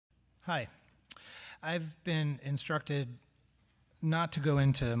Hi. I've been instructed not to go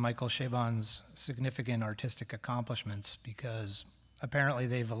into Michael Chabon's significant artistic accomplishments because apparently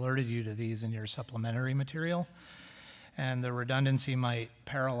they've alerted you to these in your supplementary material, and the redundancy might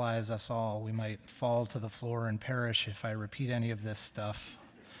paralyze us all. We might fall to the floor and perish if I repeat any of this stuff.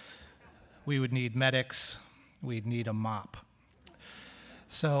 We would need medics. We'd need a mop.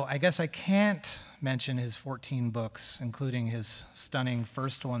 So I guess I can't mention his 14 books, including his stunning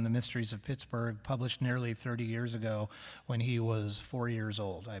first one, The Mysteries of Pittsburgh, published nearly 30 years ago when he was 4 years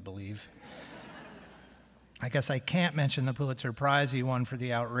old, I believe. I guess I can't mention the Pulitzer Prize he won for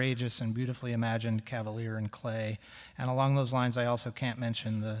the outrageous and beautifully imagined Cavalier in Clay. And along those lines, I also can't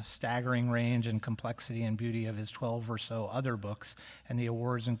mention the staggering range and complexity and beauty of his 12 or so other books and the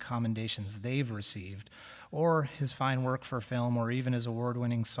awards and commendations they've received, or his fine work for film, or even his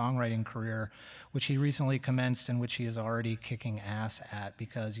award-winning songwriting career, which he recently commenced and which he is already kicking ass at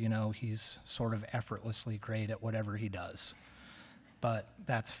because, you know, he's sort of effortlessly great at whatever he does. But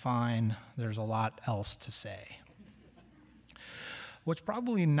that's fine. There's a lot else to say. What's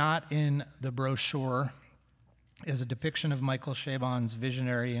probably not in the brochure is a depiction of Michael Chabon's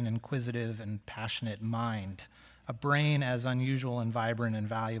visionary and inquisitive and passionate mind, a brain as unusual and vibrant and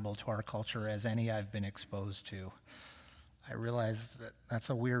valuable to our culture as any I've been exposed to. I realize that that's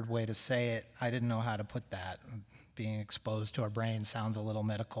a weird way to say it. I didn't know how to put that. Being exposed to a brain sounds a little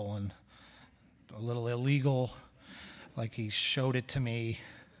medical and a little illegal, like he showed it to me.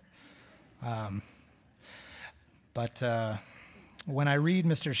 But when I read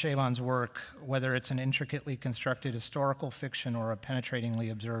Mr. Chabon's work, whether it's an intricately constructed historical fiction or a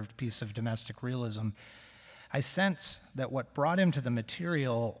penetratingly observed piece of domestic realism, I sense that what brought him to the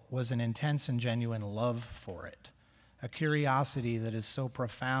material was an intense and genuine love for it, a curiosity that is so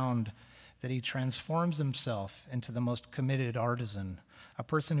profound that he transforms himself into the most committed artisan, a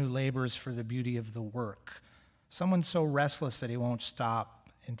person who labors for the beauty of the work, someone so restless that he won't stop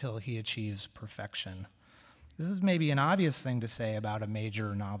until he achieves perfection. This is maybe an obvious thing to say about a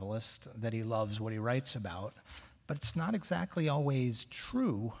major novelist, that he loves what he writes about, but it's not exactly always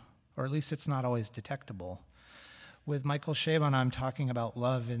true, or at least it's not always detectable. With Michael Chabon, I'm talking about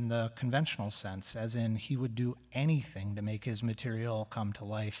love in the conventional sense, as in he would do anything to make his material come to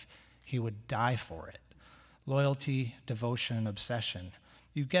life. He would die for it. Loyalty, devotion, obsession.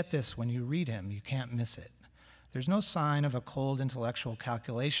 You get this when you read him. You can't miss it. There's no sign of a cold intellectual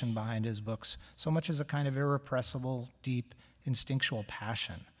calculation behind his books, so much as a kind of irrepressible, deep, instinctual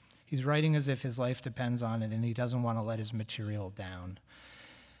passion. He's writing as if his life depends on it, and he doesn't want to let his material down.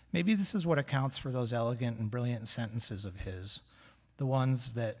 Maybe this is what accounts for those elegant and brilliant sentences of his, the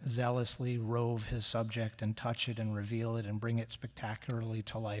ones that zealously rove his subject and touch it and reveal it and bring it spectacularly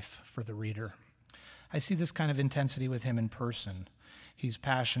to life for the reader. I see this kind of intensity with him in person. He's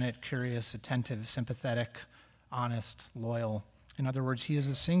passionate, curious, attentive, sympathetic, honest, loyal. In other words, he is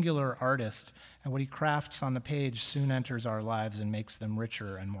a singular artist, and what he crafts on the page soon enters our lives and makes them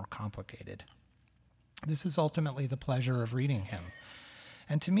richer and more complicated. This is ultimately the pleasure of reading him.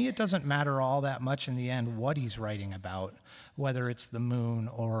 And to me, it doesn't matter all that much in the end what he's writing about, whether it's the moon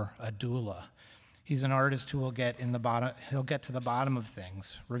or a doula. He's an artist who will get to the bottom of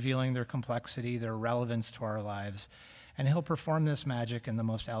things, revealing their complexity, their relevance to our lives, and he'll perform this magic in the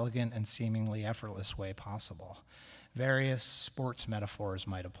most elegant and seemingly effortless way possible. Various sports metaphors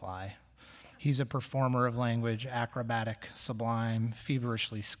might apply. He's a performer of language, acrobatic, sublime,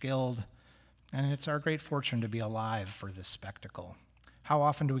 feverishly skilled, and it's our great fortune to be alive for this spectacle. How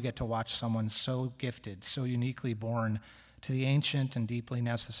often do we get to watch someone so gifted, so uniquely born to the ancient and deeply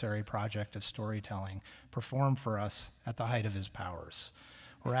necessary project of storytelling perform for us at the height of his powers?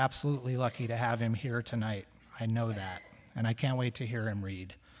 We're absolutely lucky to have him here tonight. I know that, and I can't wait to hear him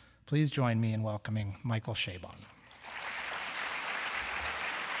read. Please join me in welcoming Michael Chabon.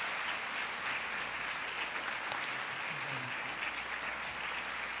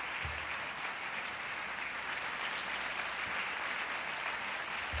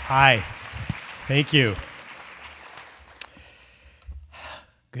 Hi, thank you.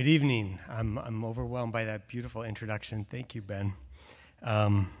 Good evening. I'm overwhelmed by that beautiful introduction. Thank you, Ben.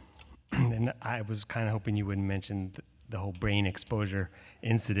 And I was kind of hoping you wouldn't mention the whole brain exposure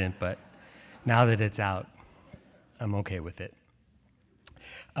incident, but now that it's out, I'm okay with it.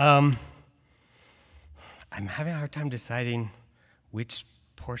 I'm having a hard time deciding which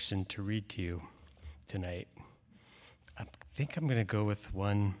portion to read to you tonight. I think I'm going to go with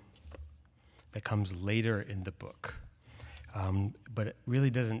one that comes later in the book, but it really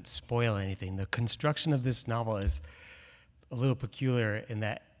doesn't spoil anything. The construction of this novel is a little peculiar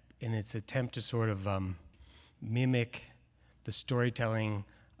in its attempt to sort of mimic the storytelling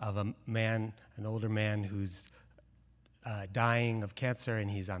of a man, an older man who's dying of cancer, and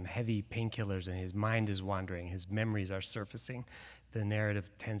he's on heavy painkillers, and his mind is wandering, his memories are surfacing. The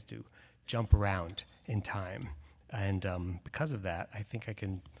narrative tends to jump around in time. And because of that, I think I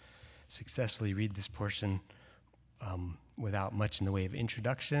can successfully read this portion without much in the way of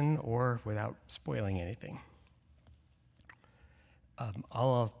introduction or without spoiling anything.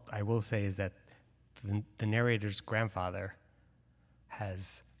 All I will say is that the narrator's grandfather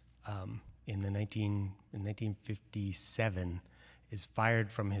has, in 1957, is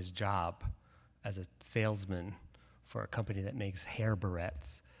fired from his job as a salesman for a company that makes hair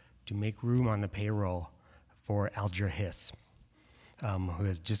barrettes to make room on the payroll for Alger Hiss, who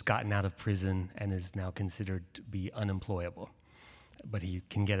has just gotten out of prison and is now considered to be unemployable. But he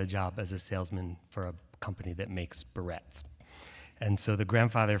can get a job as a salesman for a company that makes barrettes. And so the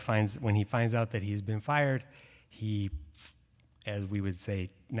grandfather when he finds out that he's been fired, he, as we would say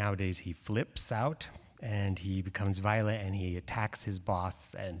nowadays, he flips out and he becomes violent and he attacks his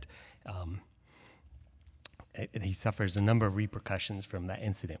boss, and he suffers a number of repercussions from that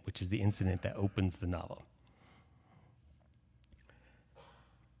incident, which is the incident that opens the novel.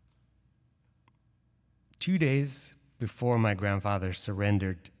 Two days before my grandfather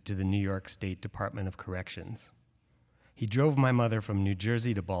surrendered to the New York State Department of Corrections, he drove my mother from New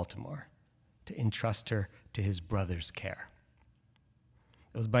Jersey to Baltimore to entrust her to his brother's care.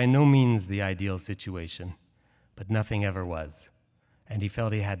 It was by no means the ideal situation, but nothing ever was, and he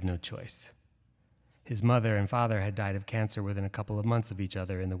felt he had no choice. His mother and father had died of cancer within a couple of months of each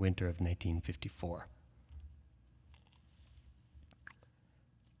other in the winter of 1954.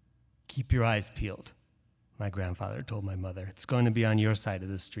 "Keep your eyes peeled," my grandfather told my mother. "It's going to be on your side of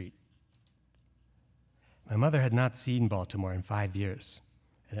the street." My mother had not seen Baltimore in 5 years,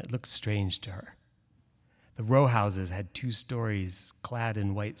 and it looked strange to her. The row houses had 2 stories clad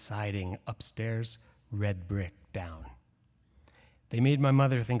in white siding, upstairs, red brick down. They made my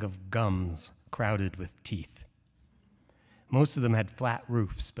mother think of gums crowded with teeth. Most of them had flat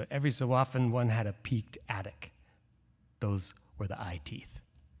roofs, but every so often one had a peaked attic. Those were the eye teeth.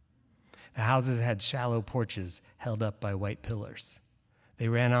 The houses had shallow porches held up by white pillars. They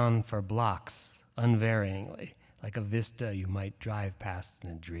ran on for blocks, unvaryingly, like a vista you might drive past in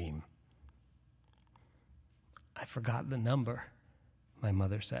a dream. "I forgot the number," my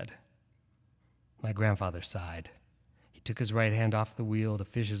mother said. My grandfather sighed. He took his right hand off the wheel to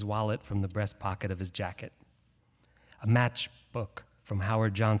fish his wallet from the breast pocket of his jacket. A matchbook from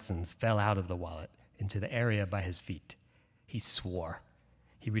Howard Johnson's fell out of the wallet into the area by his feet. He swore.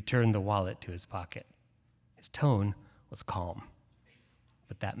 He returned the wallet to his pocket. His tone was calm,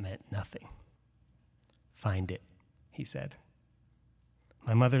 but that meant nothing. "Find it," he said.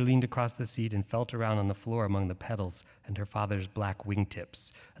 My mother leaned across the seat and felt around on the floor among the petals and her father's black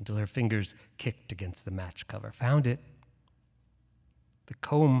wingtips until her fingers kicked against the match cover. "Found it." The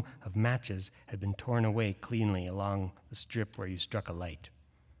comb of matches had been torn away cleanly along the strip where you struck a light.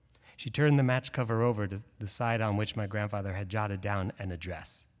 She turned the match cover over to the side on which my grandfather had jotted down an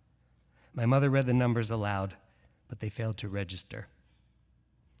address. My mother read the numbers aloud, but they failed to register.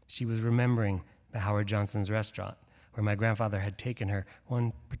 She was remembering the Howard Johnson's restaurant, where my grandfather had taken her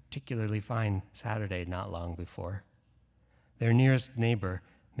one particularly fine Saturday not long before. Their nearest neighbor,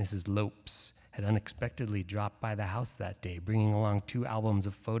 Mrs. Lopes, had unexpectedly dropped by the house that day, bringing along 2 albums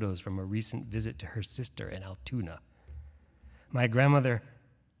of photos from a recent visit to her sister in Altoona. My grandmother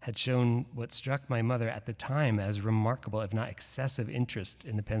had shown what struck my mother at the time as remarkable, if not excessive, interest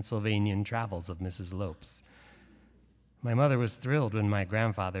in the Pennsylvanian travels of Mrs. Lopes. My mother was thrilled when my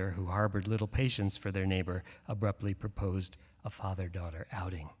grandfather, who harbored little patience for their neighbor, abruptly proposed a father-daughter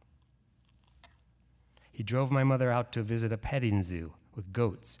outing. He drove my mother out to visit a petting zoo with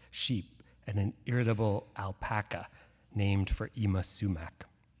goats, sheep, and an irritable alpaca named for Ima Sumac.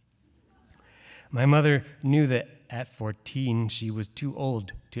 My mother knew that at 14 she was too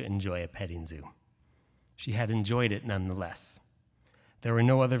old to enjoy a petting zoo. She had enjoyed it nonetheless. There were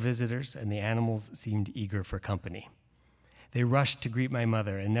no other visitors, and the animals seemed eager for company. They rushed to greet my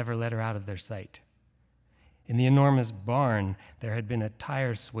mother and never let her out of their sight. In the enormous barn, there had been a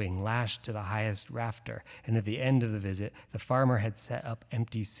tire swing lashed to the highest rafter, and at the end of the visit, the farmer had set up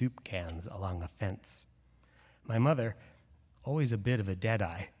empty soup cans along a fence. My mother, always a bit of a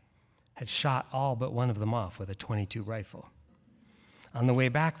deadeye, had shot all but one of them off with a .22 rifle. On the way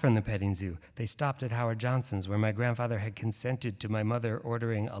back from the petting zoo, they stopped at Howard Johnson's, where my grandfather had consented to my mother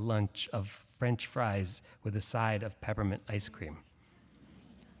ordering a lunch of French fries with a side of peppermint ice cream.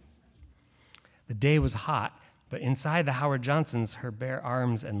 The day was hot, but inside the Howard Johnson's, her bare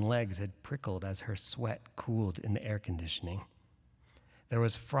arms and legs had prickled as her sweat cooled in the air conditioning. There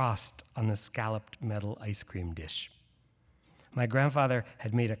was frost on the scalloped metal ice cream dish. My grandfather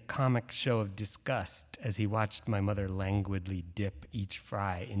had made a comic show of disgust as he watched my mother languidly dip each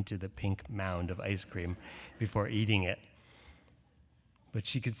fry into the pink mound of ice cream before eating it. But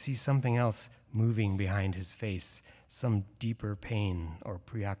she could see something else moving behind his face, some deeper pain or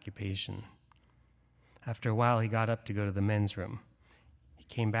preoccupation. After a while, he got up to go to the men's room. He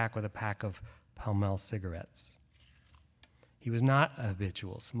came back with a pack of Pall Mall cigarettes. He was not a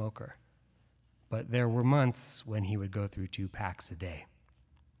habitual smoker, but there were months when he would go through 2 packs a day.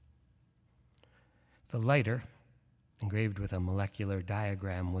 The lighter, engraved with a molecular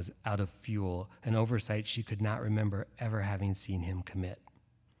diagram, was out of fuel, an oversight she could not remember ever having seen him commit.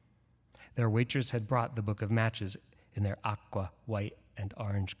 Their waitress had brought the book of matches in their aqua, white, and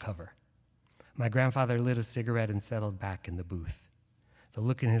orange cover. My grandfather lit a cigarette and settled back in the booth. The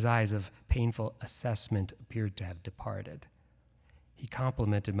look in his eyes of painful assessment appeared to have departed. He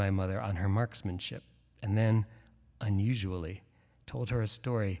complimented my mother on her marksmanship and then, unusually, told her a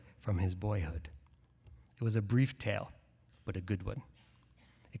story from his boyhood. It was a brief tale, but a good one.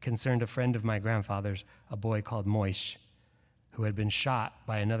 It concerned a friend of my grandfather's, a boy called Moish, who had been shot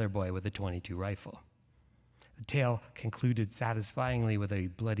by another boy with a .22 rifle. The tale concluded satisfyingly with a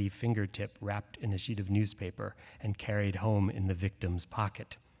bloody fingertip wrapped in a sheet of newspaper and carried home in the victim's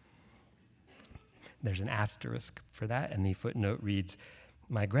pocket. There's an asterisk for that, and the footnote reads,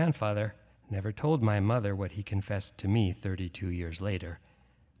 "My grandfather never told my mother what he confessed to me 32 years later,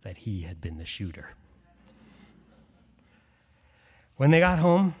 that he had been the shooter." When they got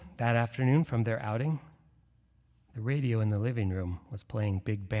home that afternoon from their outing, the radio in the living room was playing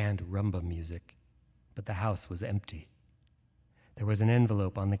big band rumba music, but the house was empty. There was an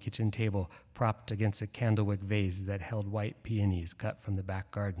envelope on the kitchen table propped against a candlewick vase that held white peonies cut from the back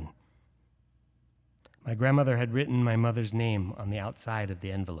garden. My grandmother had written my mother's name on the outside of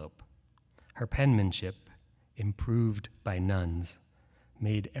the envelope. Her penmanship, improved by nuns,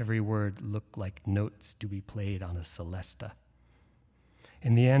 made every word look like notes to be played on a celesta.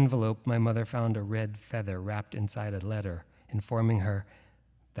 In the envelope, my mother found a red feather wrapped inside a letter informing her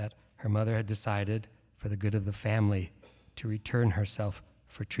that her mother had decided, for the good of the family, to return herself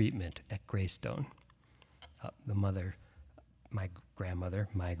for treatment at Greystone. My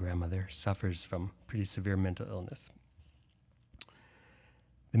grandmother, suffers from pretty severe mental illness.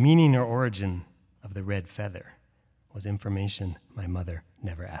 The meaning or origin of the red feather was information my mother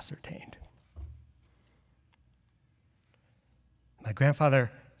never ascertained. My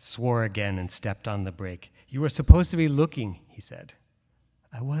grandfather swore again and stepped on the brake. "You were supposed to be looking," he said.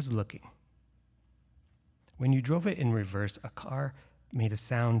 I was looking. When you drove it in reverse, a car made a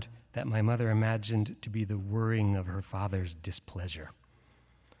sound that my mother imagined to be the whirring of her father's displeasure.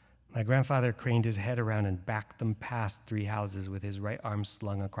 My grandfather craned his head around and backed them past 3 houses with his right arm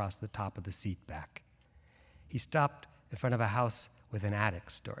slung across the top of the seat back. He stopped in front of a house with an attic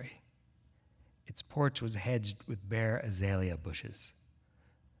story. Its porch was hedged with bare azalea bushes.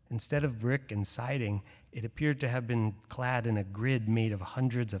 Instead of brick and siding, it appeared to have been clad in a grid made of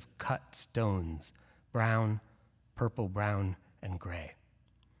hundreds of cut stones, brown, purple brown, and gray.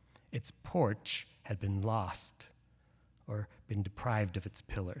 Its porch had been lost or been deprived of its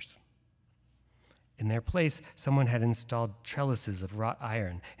pillars. In their place, someone had installed trellises of wrought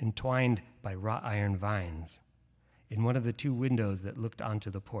iron, entwined by wrought iron vines. In one of the 2 windows that looked onto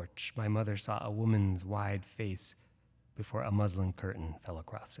the porch, my mother saw a woman's wide face before a muslin curtain fell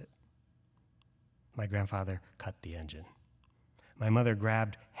across it. My grandfather cut the engine. My mother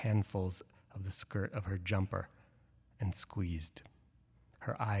grabbed handfuls of the skirt of her jumper and squeezed.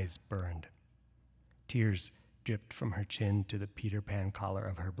 Her eyes burned. Tears dripped from her chin to the Peter Pan collar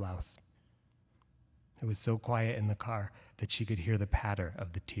of her blouse. It was so quiet in the car that she could hear the patter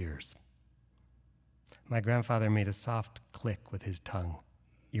of the tears. My grandfather made a soft click with his tongue,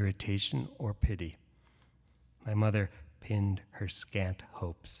 irritation or pity. My mother pinned her scant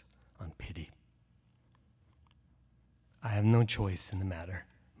hopes on pity. "I have no choice in the matter,"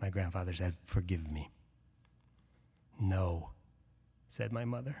 my grandfather said. "Forgive me." "No," said my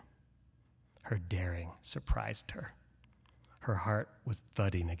mother. Her daring surprised her. Her heart was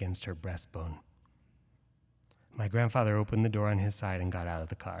thudding against her breastbone. My grandfather opened the door on his side and got out of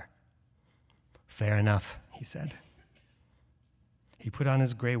the car. "Fair enough," he said. He put on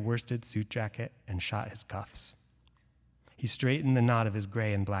his gray worsted suit jacket and shot his cuffs. He straightened the knot of his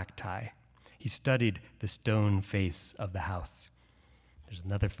gray and black tie. He studied the stone face of the house. There's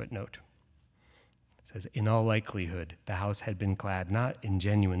another footnote. It says, "In all likelihood, the house had been clad not in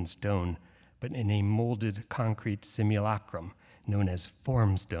genuine stone, but in a molded concrete simulacrum known as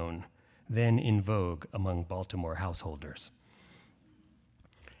formstone, then in vogue among Baltimore householders."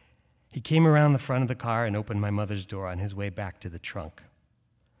 He came around the front of the car and opened my mother's door on his way back to the trunk.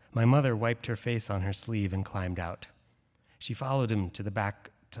 My mother wiped her face on her sleeve and climbed out. She followed him to the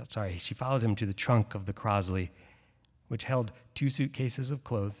trunk of the Crosley, which held 2 suitcases of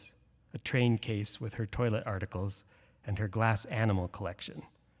clothes, a train case with her toilet articles, and her glass animal collection,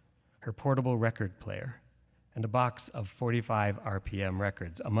 her portable record player, and a box of 45 RPM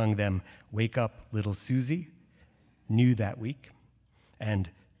records, among them Wake Up Little Susie, New That Week, and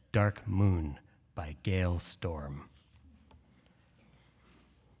Dark Moon by Gale Storm.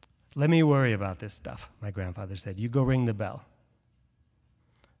 "Let me worry about this stuff," my grandfather said. "You go ring the bell."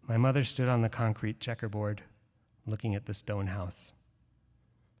 My mother stood on the concrete checkerboard, looking at the stone house.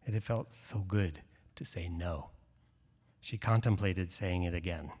 It had felt so good to say no. She contemplated saying it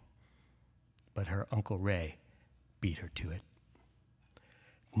again, but her Uncle Ray beat her to it.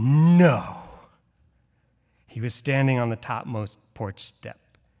 No! He was standing on the topmost porch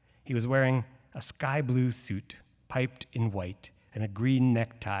step. He was wearing a sky blue suit, piped in white, and a green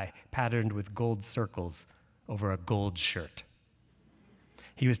necktie patterned with gold circles over a gold shirt.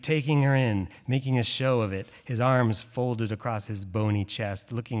 He was taking her in, making a show of it, his arms folded across his bony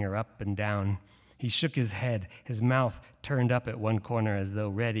chest, looking her up and down. He shook his head, his mouth turned up at one corner as though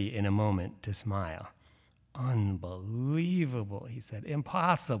ready in a moment to smile. "Unbelievable," he said.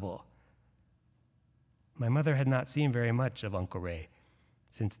 "Impossible." My mother had not seen very much of Uncle Ray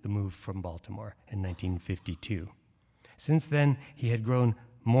since the move from Baltimore in 1952. Since then, he had grown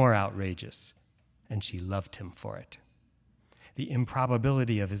more outrageous, and she loved him for it. The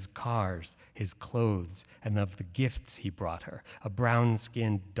improbability of his cars, his clothes, and of the gifts he brought her, a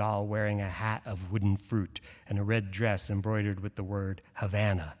brown-skinned doll wearing a hat of wooden fruit and a red dress embroidered with the word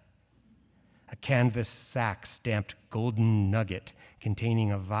Havana, a canvas sack stamped golden nugget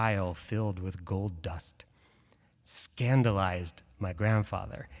containing a vial filled with gold dust, scandalized my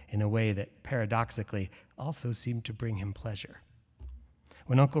grandfather in a way that paradoxically also seemed to bring him pleasure.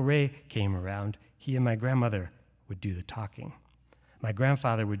 When Uncle Ray came around, he and my grandmother would do the talking. My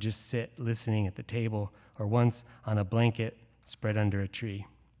grandfather would just sit listening at the table or once on a blanket spread under a tree.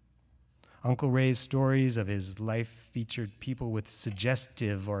 Uncle Ray's stories of his life featured people with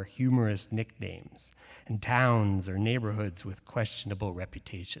suggestive or humorous nicknames and towns or neighborhoods with questionable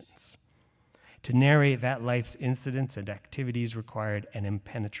reputations. To narrate that life's incidents and activities required an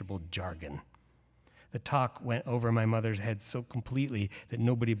impenetrable jargon. The talk went over my mother's head so completely that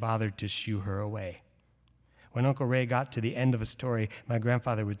nobody bothered to shoo her away. When Uncle Ray got to the end of a story, my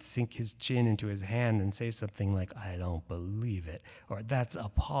grandfather would sink his chin into his hand and say something like, "I don't believe it," or "That's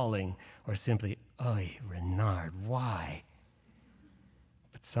appalling," or simply, "Oy, Renard, why?"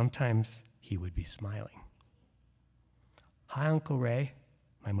 But sometimes he would be smiling. "Hi, Uncle Ray,"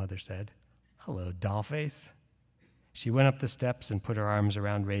 my mother said. "Hello, dollface." She went up the steps and put her arms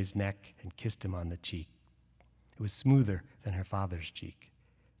around Ray's neck and kissed him on the cheek. It was smoother than her father's cheek.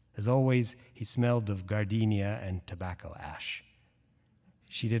 As always, he smelled of gardenia and tobacco ash.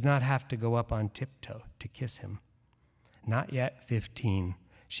 She did not have to go up on tiptoe to kiss him. Not yet 15,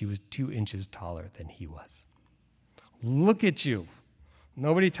 she was 2 inches taller than he was. "Look at you.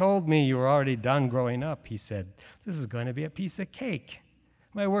 Nobody told me you were already done growing up," he said. "This is going to be a piece of cake.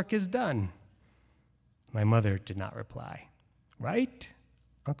 My work is done." My mother did not reply. "Right?"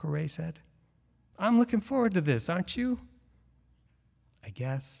 Uncle Ray said. "I'm looking forward to this, aren't you?" "I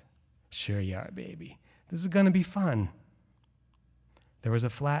guess." "Sure you are, baby. This is going to be fun." There was a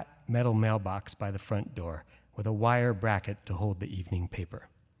flat metal mailbox by the front door with a wire bracket to hold the evening paper.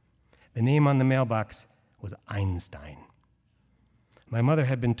 The name on the mailbox was Einstein. My mother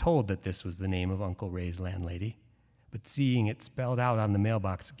had been told that this was the name of Uncle Ray's landlady, but seeing it spelled out on the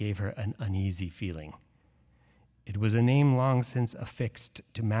mailbox gave her an uneasy feeling. It was a name long since affixed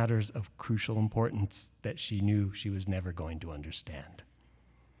to matters of crucial importance that she knew she was never going to understand.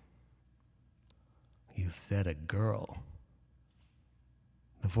 "You said a girl."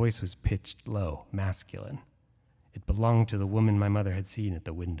 The voice was pitched low, masculine. It belonged to the woman my mother had seen at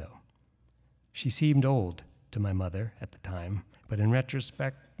the window. She seemed old to my mother at the time, but in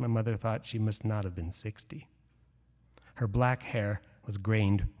retrospect, my mother thought she must not have been 60. Her black hair was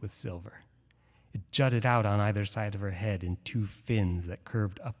grained with silver. It jutted out on either side of her head in 2 fins that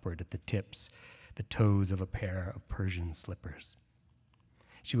curved upward at the tips, the toes of a pair of Persian slippers.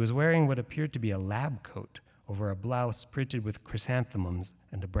 She was wearing what appeared to be a lab coat over a blouse printed with chrysanthemums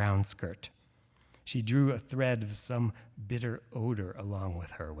and a brown skirt. She drew a thread of some bitter odor along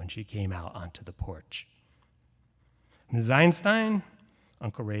with her when she came out onto the porch. "Ms. Einstein,"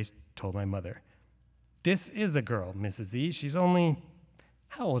 Uncle Ray told my mother, "this is a girl, Mrs. E. She's only...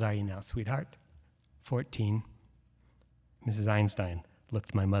 How old are you now, sweetheart?" 14. Mrs. Einstein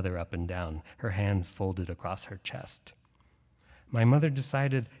looked my mother up and down, her hands folded across her chest. My mother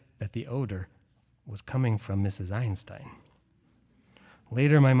decided that the odor was coming from Mrs. Einstein.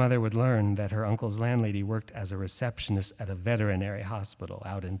 Later, my mother would learn that her uncle's landlady worked as a receptionist at a veterinary hospital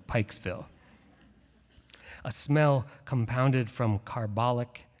out in Pikesville. A smell compounded from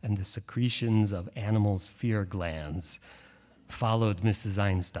carbolic and the secretions of animals' fear glands followed Mrs.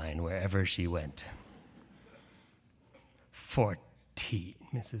 Einstein wherever she went. 14,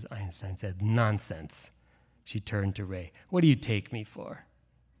 Mrs. Einstein said. Nonsense. She turned to Ray. What do you take me for?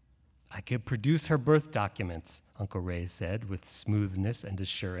 I could produce her birth documents, Uncle Ray said with smoothness and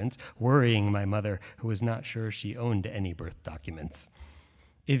assurance, worrying my mother, who was not sure she owned any birth documents.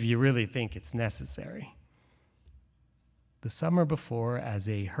 If you really think it's necessary. The summer before, as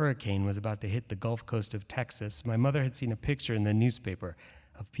a hurricane was about to hit the Gulf Coast of Texas, my mother had seen a picture in the newspaper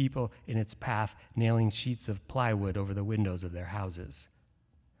of people in its path nailing sheets of plywood over the windows of their houses.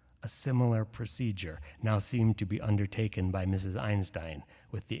 A similar procedure now seemed to be undertaken by Mrs. Einstein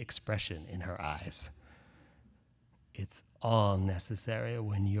with the expression in her eyes. It's all necessary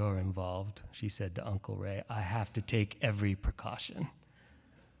when you're involved, she said to Uncle Ray. I have to take every precaution.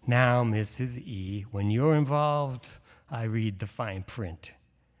 Now, Mrs. E., when you're involved, I read the fine print.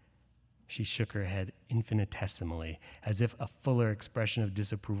 She shook her head infinitesimally, as if a fuller expression of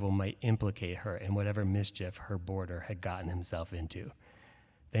disapproval might implicate her in whatever mischief her boarder had gotten himself into.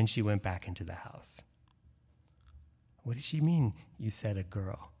 Then she went back into the house. What does she mean, you said a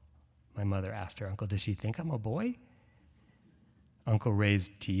girl? My mother asked her uncle. Does she think I'm a boy? Uncle Ray's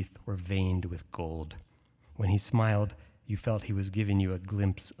teeth were veined with gold. When he smiled, you felt he was giving you a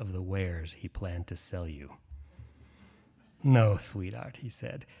glimpse of the wares he planned to sell you. No, sweetheart, he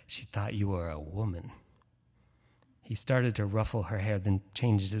said. She thought you were a woman. He started to ruffle her hair, then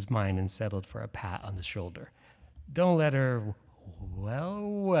changed his mind and settled for a pat on the shoulder. Don't let her...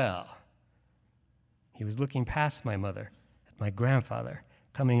 Well. He was looking past my mother, at my grandfather,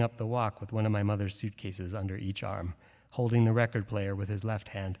 coming up the walk with one of my mother's suitcases under each arm, holding the record player with his left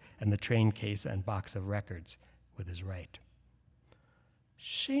hand and the train case and box of records with his right.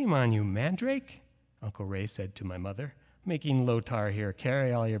 Shame on you, Mandrake, Uncle Ray said to my mother, making Lotar here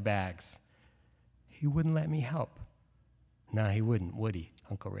carry all your bags. He wouldn't let me help. No, he wouldn't, would he?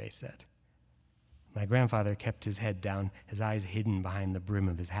 Uncle Ray said. My grandfather kept his head down, his eyes hidden behind the brim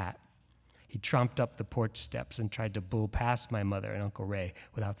of his hat. He tromped up the porch steps and tried to bull past my mother and Uncle Ray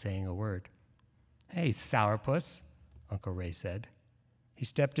without saying a word. Hey, sourpuss, Uncle Ray said. He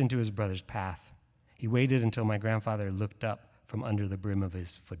stepped into his brother's path. He waited until my grandfather looked up from under the brim of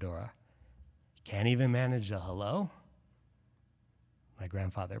his fedora. Can't even manage a hello? My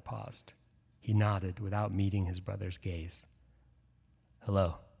grandfather paused. He nodded without meeting his brother's gaze.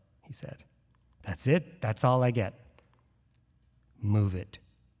 Hello, he said. That's it? That's all I get. Move it,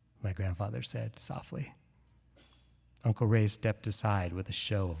 my grandfather said softly. Uncle Ray stepped aside with a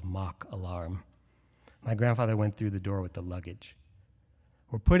show of mock alarm. My grandfather went through the door with the luggage.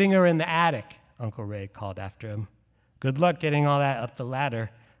 We're putting her in the attic, Uncle Ray called after him. Good luck getting all that up the ladder.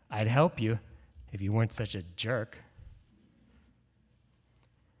 I'd help you if you weren't such a jerk.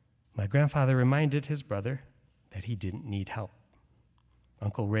 My grandfather reminded his brother that he didn't need help.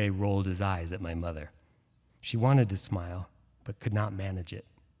 Uncle Ray rolled his eyes at my mother. She wanted to smile, but could not manage it.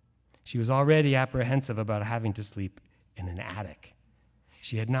 She was already apprehensive about having to sleep in an attic.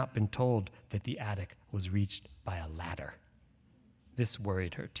 She had not been told that the attic was reached by a ladder. This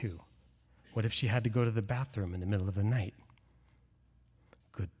worried her too. What if she had to go to the bathroom in the middle of the night?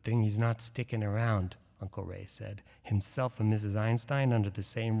 Good thing he's not sticking around, Uncle Ray said. Himself and Mrs. Einstein under the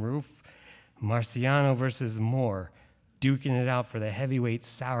same roof. Marciano versus Moore, duking it out for the heavyweight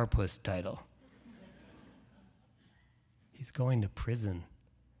sourpuss title. He's going to prison,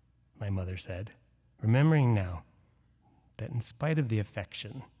 my mother said, remembering now that in spite of the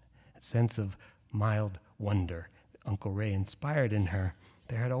affection, a sense of mild wonder that Uncle Ray inspired in her,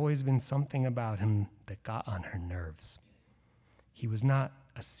 there had always been something about him that got on her nerves. He was not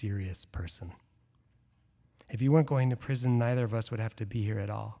a serious person. If he weren't going to prison, neither of us would have to be here at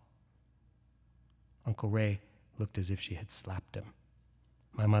all. Uncle Ray looked as if she had slapped him.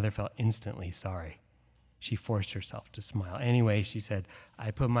 My mother felt instantly sorry. She forced herself to smile. Anyway, she said,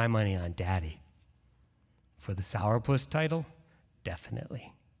 I put my money on Daddy. For the sourpuss title?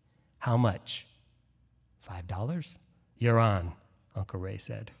 Definitely. How much? $5? You're on, Uncle Ray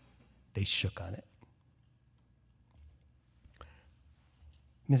said. They shook on it.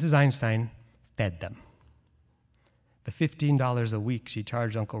 Mrs. Einstein fed them. The $15 a week she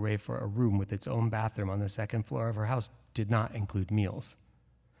charged Uncle Ray for a room with its own bathroom on the second floor of her house did not include meals.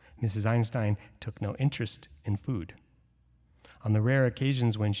 Mrs. Einstein took no interest in food. On the rare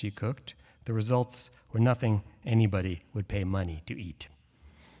occasions when she cooked, the results were nothing anybody would pay money to eat.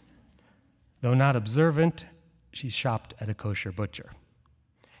 Though not observant, she shopped at a kosher butcher.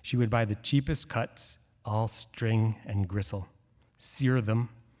 She would buy the cheapest cuts, all string and gristle, sear them,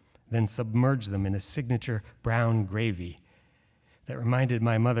 then submerge them in a signature brown gravy that reminded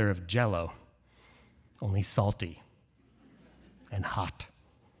my mother of Jell-O, only salty and hot.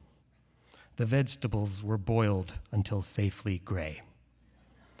 The vegetables were boiled until safely gray.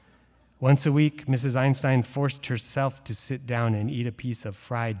 Once a week, Mrs. Einstein forced herself to sit down and eat a piece of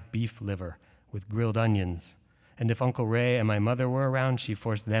fried beef liver with grilled onions, and if Uncle Ray and my mother were around, she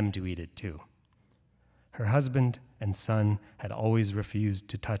forced them to eat it too. Her husband and son had always refused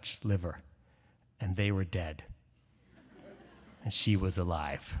to touch liver, and they were dead, and she was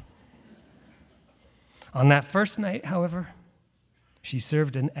alive. On that first night, however, she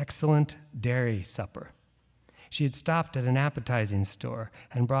served an excellent dairy supper. She had stopped at an appetizing store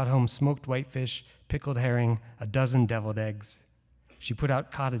and brought home smoked whitefish, pickled herring, a dozen deviled eggs. She put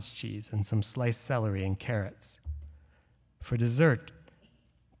out cottage cheese and some sliced celery and carrots. For dessert,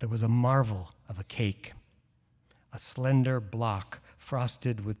 there was a marvel of a cake, a slender block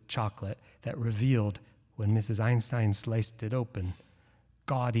frosted with chocolate that revealed, when Mrs. Einstein sliced it open,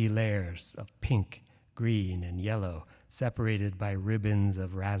 gaudy layers of pink, green, and yellow separated by ribbons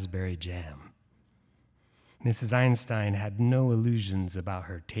of raspberry jam. Mrs. Einstein had no illusions about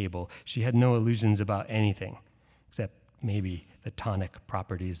her table. She had no illusions about anything, except maybe the tonic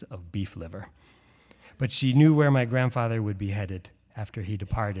properties of beef liver. But she knew where my grandfather would be headed after he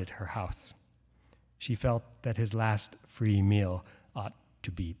departed her house. She felt that his last free meal ought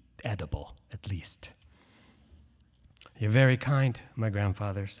to be edible, at least. "You're very kind," my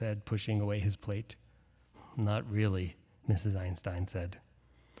grandfather said, pushing away his plate. "Not really," Mrs. Einstein said.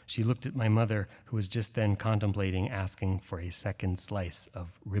 She looked at my mother, who was just then contemplating asking for a second slice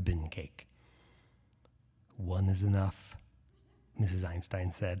of ribbon cake. "One is enough," Mrs.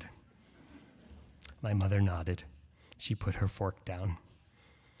 Einstein said. My mother nodded. She put her fork down.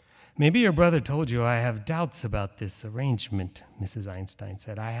 "Maybe your brother told you I have doubts about this arrangement," Mrs. Einstein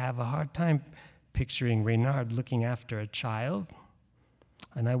said. "I have a hard time picturing Reynard looking after a child,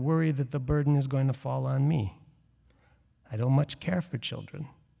 and I worry that the burden is going to fall on me. I don't much care for children.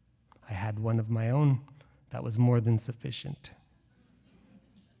 I had one of my own that was more than sufficient."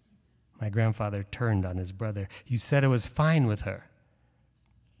 My grandfather turned on his brother. "You said it was fine with her."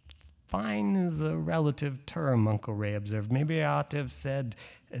 "Fine is a relative term," Uncle Ray observed. "Maybe I ought to have said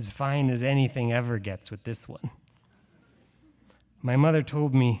as fine as anything ever gets with this one." My mother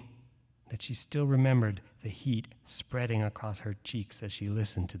told me that she still remembered the heat spreading across her cheeks as she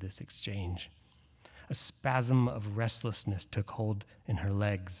listened to this exchange. A spasm of restlessness took hold in her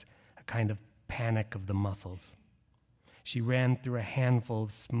legs, a kind of panic of the muscles. She ran through a handful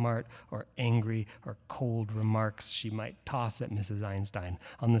of smart or angry or cold remarks she might toss at Mrs. Einstein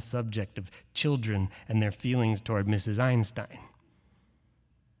on the subject of children and their feelings toward Mrs. Einstein.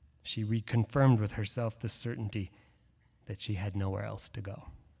 She reconfirmed with herself the certainty that she had nowhere else to go.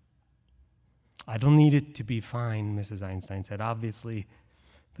 "I don't need it to be fine," Mrs. Einstein said. "Obviously,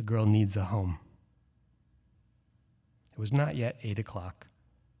 the girl needs a home." It was not yet 8 o'clock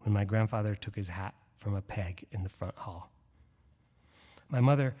when my grandfather took his hat from a peg in the front hall. My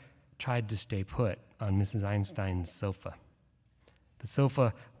mother tried to stay put on Mrs. Einstein's sofa. The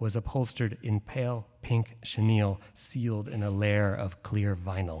sofa was upholstered in pale pink chenille sealed in a layer of clear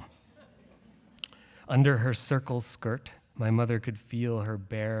vinyl. Under her circle skirt, my mother could feel her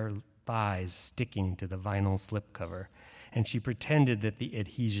bare thighs sticking to the vinyl slipcover, and she pretended that the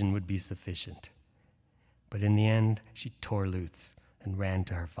adhesion would be sufficient. But in the end, she tore loose and ran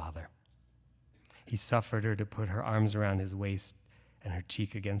to her father. He suffered her to put her arms around his waist and her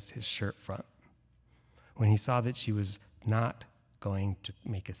cheek against his shirt front. When he saw that she was not going to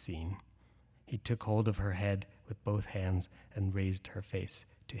make a scene, he took hold of her head with both hands and raised her face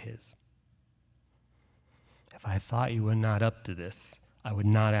to his. "If I thought you were not up to this, I would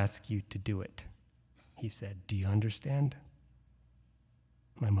not ask you to do it," he said. "Do you understand?"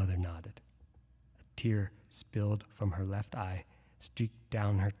 My mother nodded. A tear spilled from her left eye, streaked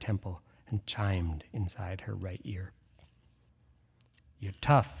down her temple, and chimed inside her right ear. "You're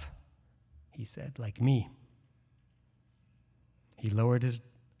tough," he said, "like me." He lowered his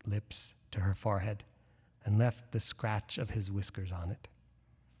lips to her forehead and left the scratch of his whiskers on it.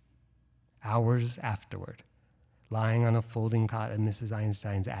 Hours afterward, lying on a folding cot in Mrs.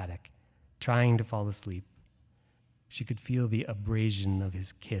 Einstein's attic, trying to fall asleep, she could feel the abrasion of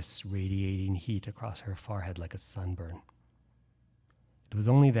his kiss radiating heat across her forehead like a sunburn. It was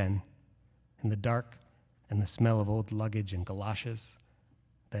only then, in the dark and the smell of old luggage and galoshes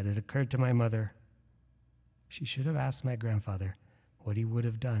that it occurred to my mother she should have asked my grandfather what he would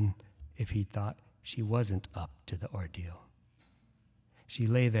have done if he thought she wasn't up to the ordeal. She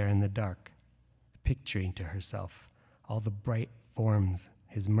lay there in the dark, picturing to herself all the bright forms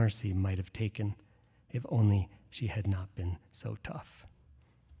his mercy might have taken if only she had not been so tough.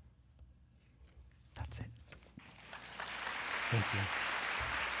 That's it. Thank you.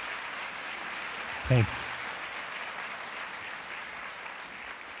 Thanks.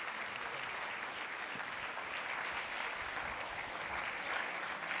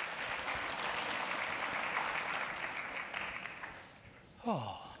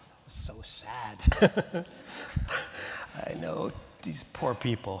 Oh, that was so sad. I know, these poor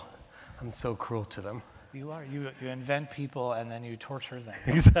people. I'm so cruel to them. You are. You invent people and then you torture them.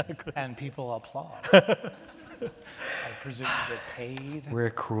 Exactly. And people applaud. I presume you get paid. We're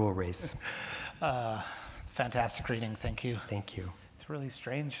a cruel race. Fantastic reading. Thank you. Thank you. It's really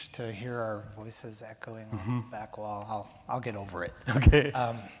strange to hear our voices echoing on the back wall. I'll get over it. Okay.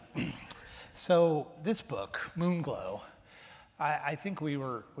 So this book, Moonglow, I think we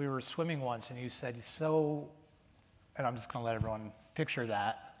were swimming once and you said so, and I'm just going to let everyone picture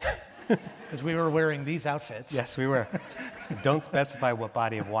that, because we were wearing these outfits. Yes, we were. Don't specify what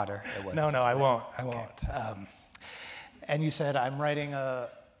body of water it was. No, I won't. I won't. And you said I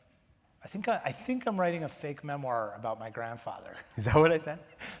think I'm writing a fake memoir about my grandfather. Is that what I said?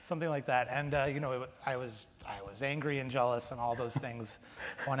 Something like that. And I was angry and jealous and all those things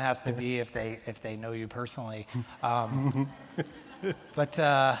one has to be if they know you personally. But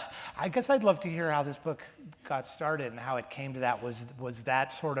I guess I'd love to hear how this book got started and how it came to that. Was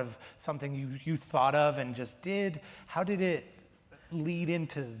that sort of something you thought of and just did? How did it lead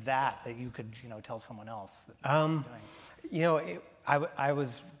into that you could tell someone else? I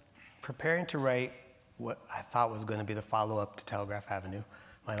was preparing to write what I thought was going to be the follow-up to Telegraph Avenue,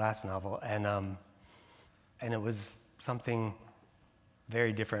 my last novel, and it was something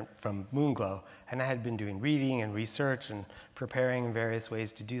very different from Moonglow. And I had been doing reading and research and preparing in various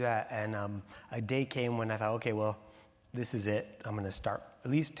ways to do that. And a day came when I thought, okay, well, this is it. I'm going to start at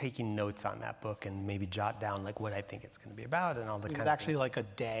least taking notes on that book and maybe jot down like what I think it's going to be about and all the kind of things. It was actually like a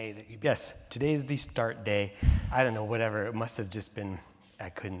day that you... Yes, today is the start day. I don't know, whatever. It must have just been, I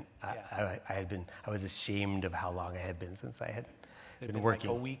was ashamed of how long I had been since I had been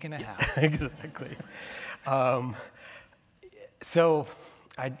working. Like a week and a half. Exactly. So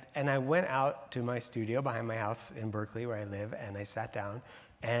I went out to my studio behind my house in Berkeley where I live, and I sat down,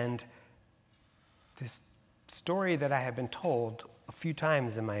 and this story that I had been told a few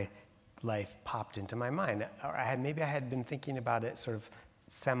times in my life popped into my mind. Or maybe I had been thinking about it sort of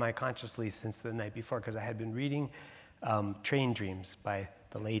semi-consciously since the night before, because I had been reading Train Dreams by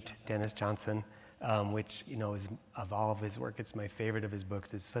the late Dennis Johnson, which, is, of all of his work, it's my favorite of his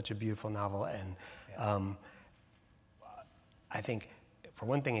books. It's such a beautiful novel, and I think, for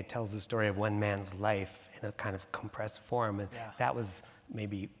one thing, it tells the story of one man's life in a kind of compressed form, and that was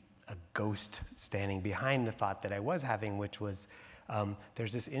maybe a ghost standing behind the thought that I was having, which was,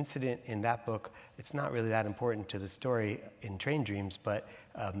 there's this incident in that book. It's not really that important to the story in Train Dreams, but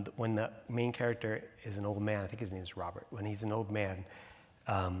when the main character is an old man, I think his name is Robert, when he's an old man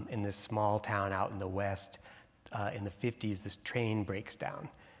in this small town out in the West, in the 50s, this train breaks down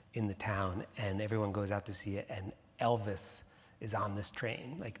in the town, and everyone goes out to see it, and Elvis is on this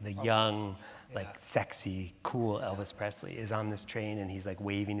train, like the young, like sexy, cool Elvis Presley is on this train, and he's like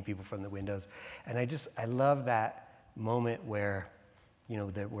waving to people from the windows. And I love that moment where,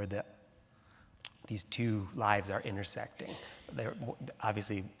 these two lives are intersecting. They're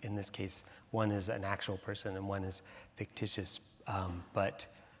obviously, in this case, one is an actual person and one is fictitious, but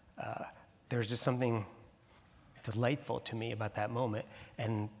there's just something delightful to me about that moment,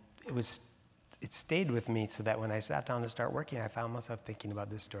 and it stayed with me so that when I sat down to start working, I found myself thinking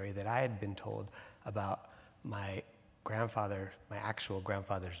about this story that I had been told about my grandfather, my actual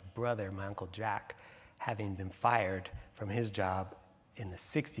grandfather's brother, my Uncle Jack, having been fired from his job in the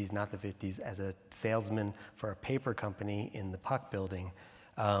 60s, not the 50s, as a salesman for a paper company in the Puck building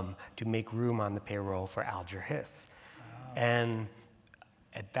to make room on the payroll for Alger Hiss. Wow. And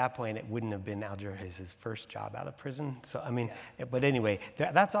at that point, it wouldn't have been Alger Hiss's first job out of prison. So, but anyway,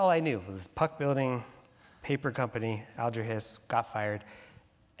 that's all I knew. It was Puck building, paper company, Alger Hiss got fired.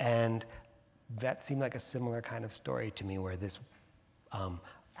 And that seemed like a similar kind of story to me, where this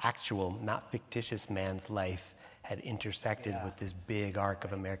actual, not fictitious man's life had intersected with this big arc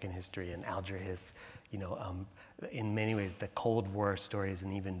of American history. And Alger Hiss, in many ways, the Cold War story is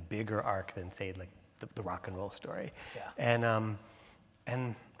an even bigger arc than, say, like the rock and roll story. Yeah.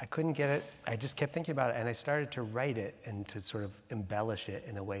 and I couldn't get it. I just kept thinking about it, and I started to write it and to sort of embellish it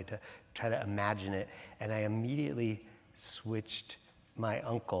in a way to try to imagine it. And I immediately switched my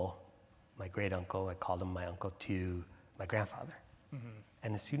uncle, my great uncle, I called him my uncle, to my grandfather. Mm-hmm.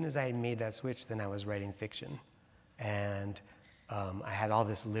 And as soon as I made that switch, then I was writing fiction. And I had all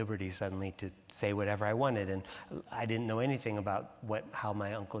this liberty suddenly to say whatever I wanted, and I didn't know anything about how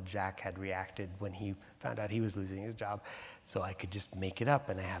my Uncle Jack had reacted when he found out he was losing his job. So I could just make it up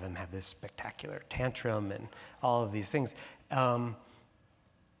and have him have this spectacular tantrum and all of these things. So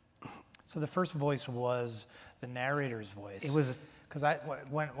the first voice was the narrator's voice. It was... Because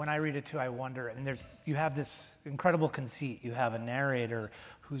when I read it too, I wonder, and you have this incredible conceit. You have a narrator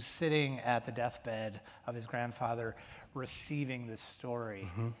who's sitting at the deathbed of his grandfather receiving this story.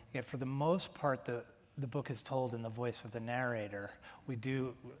 Mm-hmm. Yet for the most part, the book is told in the voice of the narrator.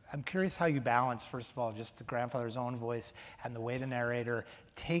 I'm curious how you balance, first of all, just the grandfather's own voice and the way the narrator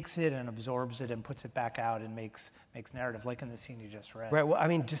takes it and absorbs it and puts it back out and makes narrative, like in the scene you just read. Right, well, I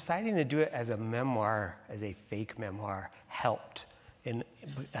mean, deciding to do it as a memoir, as a fake memoir, helped. And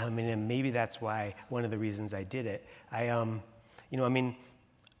I mean, and maybe that's why, one of the reasons I did it. As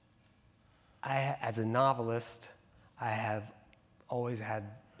a novelist, I have always had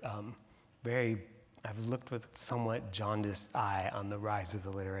I've looked with somewhat jaundiced eye on the rise of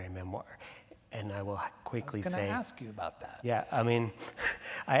the literary memoir. And I will quickly say... I was going to ask you about that. Yeah, I mean,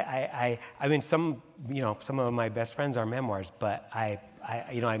 some of my best friends are memoirs, but I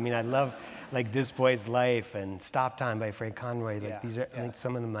love like This Boy's Life and Stop Time by Frank Conroy. Like these are like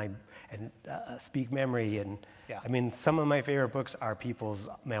some of my, and Speak Memory, and I mean, some of my favorite books are people's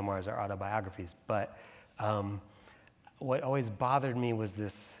memoirs or autobiographies. But what always bothered me was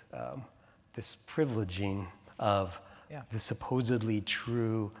this privileging of the supposedly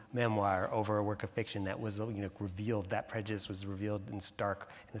true memoir over a work of fiction that was revealed. That prejudice was revealed in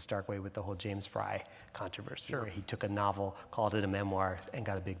a stark way with the whole James Fry controversy, where he took a novel, called it a memoir, and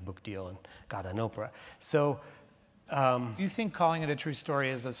got a big book deal and got on Oprah. So, do you think calling it a true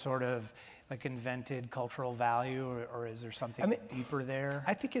story is a sort of like invented cultural value, or is there something deeper there?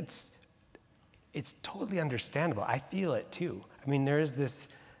 I think it's totally understandable. I feel it too. I mean, there is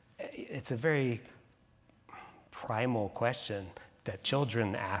this. It's a very primal question that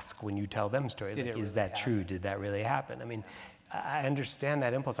children ask when you tell them stories. Like, is that true? Did that really happen? I mean, I understand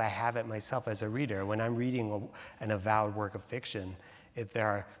that impulse. I have it myself as a reader. When I'm reading an avowed work of fiction, if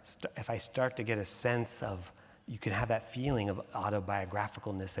I start to get a sense of, you can have that feeling of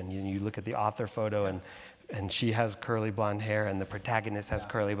autobiographicalness, and you look at the author photo and she has curly blonde hair and the protagonist has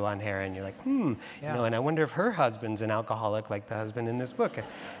curly blonde hair, and you're like, and I wonder if her husband's an alcoholic like the husband in this book.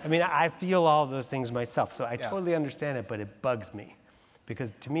 I mean, I feel all of those things myself, so I totally understand it, but it bugs me.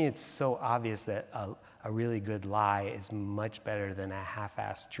 Because to me, it's so obvious that a really good lie is much better than a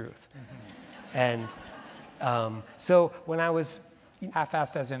half-assed truth. Mm-hmm. And so when I was...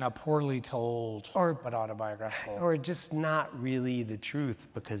 Half-assed as in a poorly told, but autobiographical. Or just not really the truth,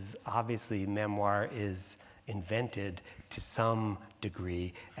 because obviously memoir is invented to some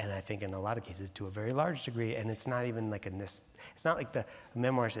degree, and I think in a lot of cases to a very large degree, and it's not even like it's not like the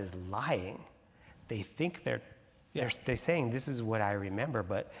memoirist is lying. They think they're saying, this is what I remember,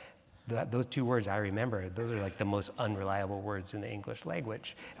 but those two words, I remember, those are like the most unreliable words in the English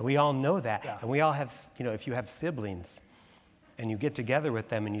language. And we all know that. Yeah. And we all have, if you have siblings, and you get together with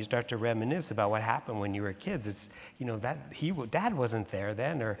them and you start to reminisce about what happened when you were kids, it's, Dad wasn't there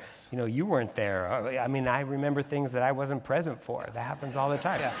then, or, you weren't there. Or, I mean, I remember things that I wasn't present for. That happens all the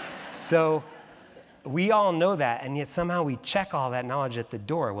time. Yeah. So we all know that, and yet somehow we check all that knowledge at the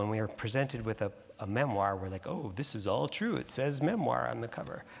door when we are presented with a memoir. We're like, oh, this is all true. It says memoir on the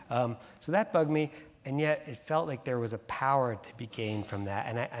cover. So that bugged me, and yet it felt like there was a power to be gained from that.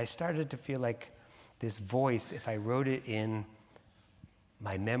 And I started to feel like this voice, if I wrote it in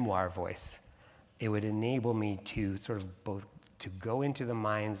my memoir voice, it would enable me to sort of both to go into the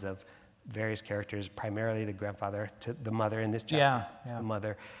minds of various characters, primarily the grandfather, to the mother in this chapter, the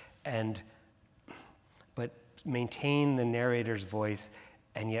mother, but maintain the narrator's voice,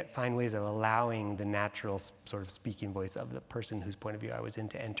 and yet find ways of allowing the natural sort of speaking voice of the person whose point of view I was in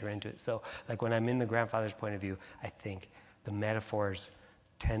to enter into it. So, like when I'm in the grandfather's point of view, I think the metaphors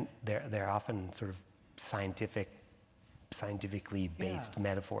they're often sort of scientifically based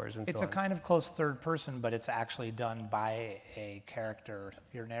metaphors and so on. It's a kind of close third person, but it's actually done by a character,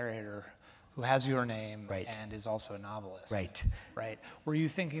 your narrator, who has your name and is also a novelist. Right. Were you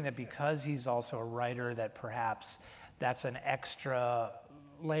thinking that because he's also a writer that perhaps that's an extra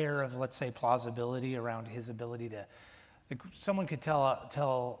layer of, let's say, plausibility around his ability to, like, someone could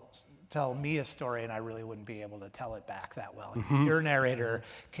tell tell me a story and I really wouldn't be able to tell it back that well. Your narrator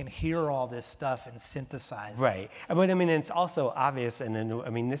can hear all this stuff and synthesize it. Right. But I mean, it's also obvious, and then, I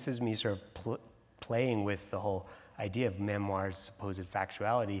mean, this is me sort of playing with the whole idea of memoir's supposed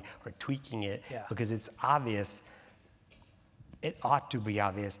factuality, or tweaking it, because it's obvious, it ought to be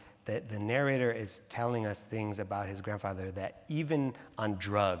obvious, that the narrator is telling us things about his grandfather that even on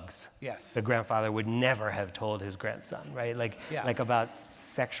drugs, the grandfather would never have told his grandson, right? Like about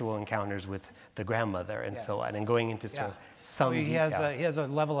sexual encounters with the grandmother and so on, and going into sort of some detail. He has a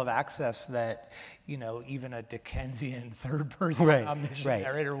level of access that, you know, even a Dickensian third-person omniscient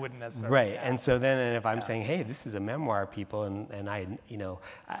narrator wouldn't necessarily have. And so then if I'm saying, hey, this is a memoir, people, and I, you know,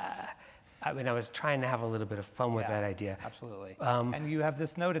 I mean, I was trying to have a little bit of fun with that idea. Absolutely. And you have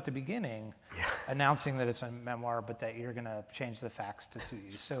this note at the beginning announcing that it's a memoir, but that you're going to change the facts to suit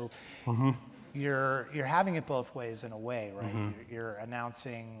you. So you're having it both ways in a way, right? You're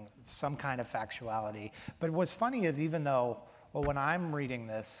announcing some kind of factuality. But what's funny is, even though, well, when I'm reading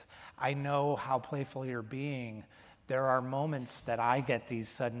this, I know how playful you're being, there are moments that I get these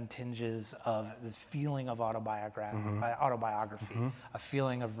sudden tinges of the feeling of autobiography, a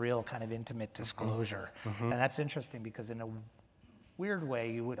feeling of real kind of intimate disclosure. And that's interesting, because in a weird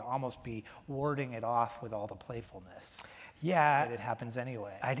way, you would almost be warding it off with all the playfulness. Yeah. But it happens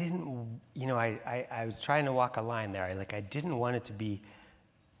anyway. I didn't, you know, I was trying to walk a line there. I didn't want it to be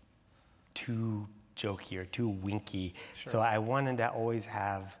too jokey or too winky. So I wanted to always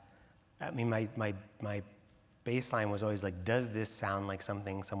have, I mean, my baseline was always like, does this sound like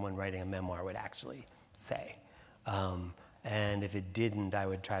something someone writing a memoir would actually say? And if it didn't, I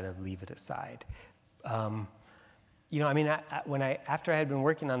would try to leave it aside. You know, I mean, after I had been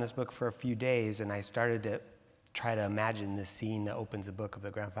working on this book for a few days, and I started to try to imagine this scene that opens the book of the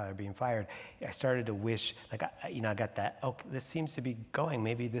grandfather being fired, I started to wish, like, you know, I got that, oh, this seems to be going,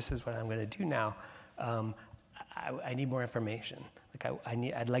 maybe this is what I'm going to do now. I need more information. Like,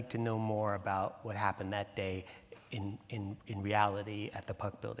 I'd like to know more about what happened that day in reality at the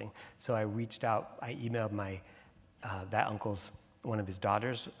Puck Building. So I reached out, I emailed that uncle's, one of his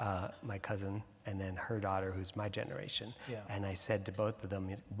daughters, my cousin, and then her daughter, who's my generation. And I said to both of them,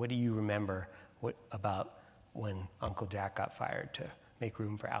 what do you remember about when Uncle Jack got fired to make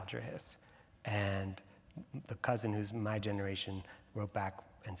room for Alger Hiss? And the cousin, who's my generation, wrote back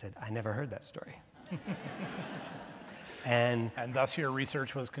and said, I never heard that story. And thus your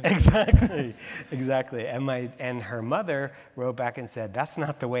research was concluded. Exactly. And her mother wrote back and said, that's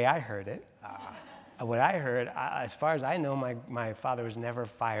not the way I heard it. What I heard, as far as I know, my father was never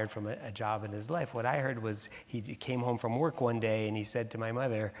fired from a job in his life. What I heard was he came home from work one day and he said to my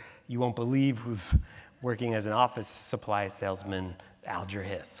mother, you won't believe who's working as an office supply salesman, Alger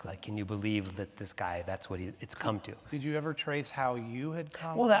Hiss. Like, can you believe that this guy, that's what it's come to? Did you ever trace how you had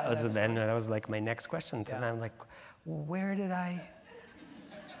come? Well, that was like my next question. And I'm like, where did I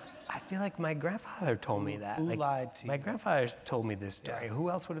feel like my grandfather told me that. Who lied to you? My grandfather told me this story. Who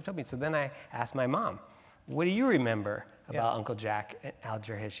else would have told me? So then I asked my mom, what do you remember about Uncle Jack and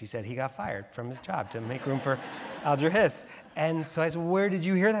Alger Hiss? She said he got fired from his job to make room for Alger Hiss. And so I said, where did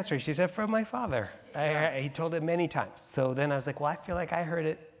you hear that story? She said, from my father. He told it many times. So then I was like, well, I feel like I heard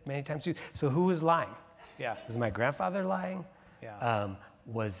it many times too. So who was lying? Was my grandfather lying?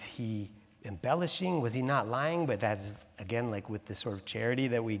 Was he embellishing? Was he not lying? But that's, again, like with the sort of charity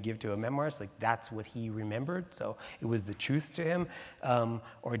that we give to a memoirist, like that's what he remembered, so it was the truth to him.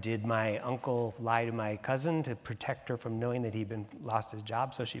 Or did my uncle lie to my cousin to protect her from knowing that he'd lost his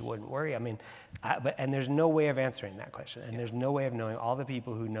job so she wouldn't worry? I mean, and there's no way of answering that question, and there's no way of knowing. All the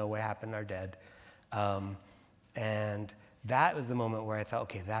people who know what happened are dead. And that was the moment where I thought,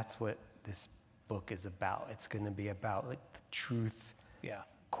 okay, that's what this book is about. It's going to be about like the truth,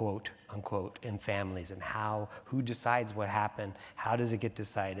 quote unquote, in families, and who decides what happened, how does it get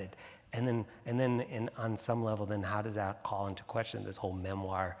decided, and then on some level, then how does that call into question this whole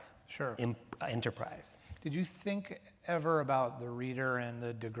memoir enterprise? Did you think ever about the reader and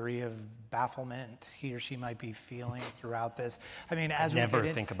the degree of bafflement he or she might be feeling throughout this? I mean, as we never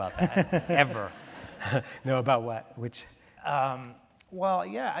think about that ever. No, about what? Which? Well,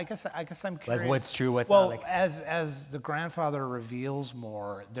 yeah, I guess I'm curious. Like what's true, what's not? Like, as the grandfather reveals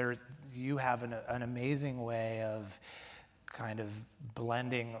more, you have an amazing way of kind of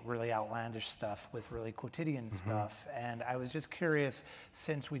blending really outlandish stuff with really quotidian stuff. And I was just curious,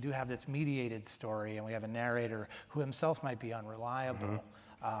 since we do have this mediated story and we have a narrator who himself might be unreliable,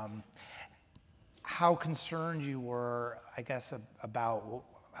 how concerned you were, I guess, about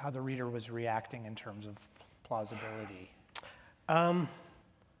how the reader was reacting in terms of plausibility.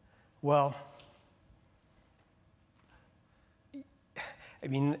 Well, I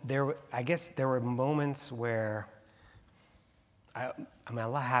mean, I guess there were moments where, I mean, a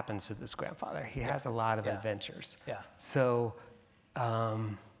lot happens to this grandfather. He has a lot of adventures. Yeah. So,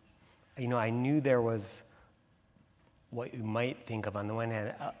 you know, I knew there was what you might think of on the one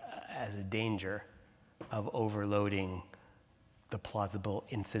hand as a danger of overloading the plausible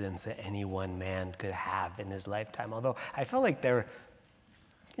incidents that any one man could have in his lifetime. Although I felt like that's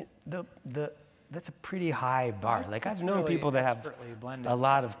a pretty high bar. Like I've known really people that have expertly blended. a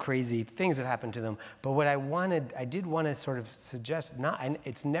lot of crazy things that happen to them. But what I did want to sort of suggest, and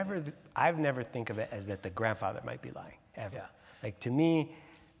I've never think of it as that the grandfather might be lying, ever. Yeah. Like to me,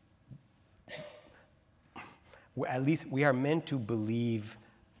 at least we are meant to believe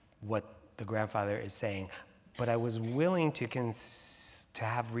what the grandfather is saying. But I was willing to have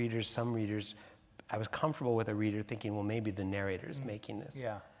some readers, I was comfortable with a reader thinking, well, maybe the narrator is making this.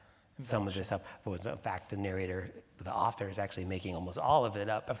 Yeah. Some of this up, but in fact, the author is actually making almost all of it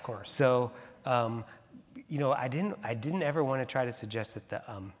up. Of course. So, you know, I didn't ever want to try to suggest that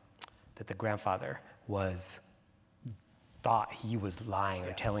the grandfather thought he was lying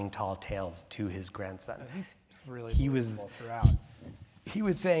or telling tall tales to his grandson. He seems really He believable was throughout. He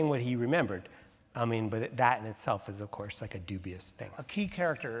was saying what he remembered. I mean, but that in itself is, of course, like a dubious thing. A key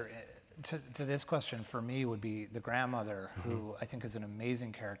character to this question for me would be the grandmother, who I think is an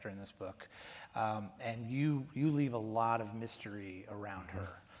amazing character in this book. And you leave a lot of mystery around her.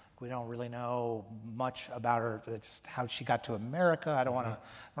 We don't really know much about her, just how she got to America. I don't want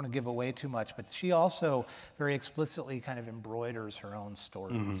to give away too much, but she also very explicitly kind of embroiders her own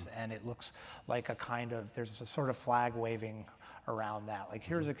stories, and it looks like there's a sort of flag waving around that. Like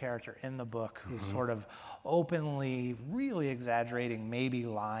here's a character in the book who's sort of openly, really exaggerating, maybe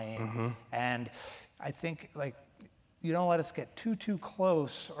lying, and I think like you don't let us get too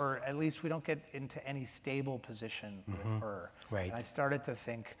close, or at least we don't get into any stable position with her. Right. And I started to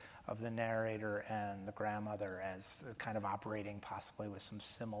think of the narrator and the grandmother as kind of operating possibly with some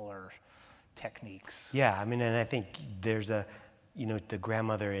similar techniques. Yeah, I mean, and I think there's the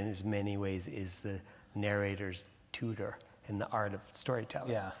grandmother in as many ways is the narrator's tutor in the art of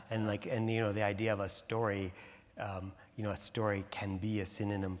storytelling. Yeah. And the idea of a story, a story can be a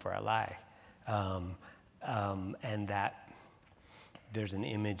synonym for a lie. And that there's an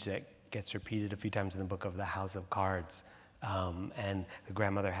image that gets repeated a few times in the book of the House of Cards. And the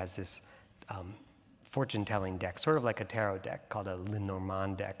grandmother has this fortune-telling deck, sort of like a tarot deck called a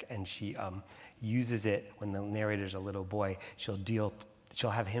Lenormand deck, and she uses it when the narrator's a little boy. She'll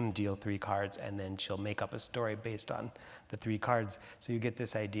have him deal 3 cards, and then she'll make up a story based on the 3 cards. So you get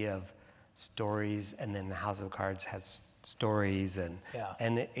this idea of stories, and then the House of Cards has stories, and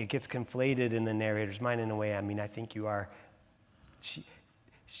it gets conflated in the narrator's mind in a way. I mean, I think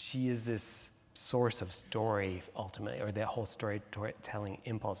she is this source of story ultimately, or that whole storytelling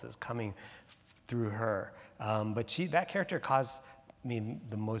impulse is coming through her. But that character caused me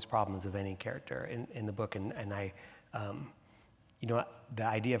the most problems of any character in the book, and I, the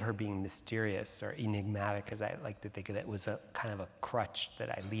idea of her being mysterious or enigmatic, as I like to think of it, was a kind of a crutch that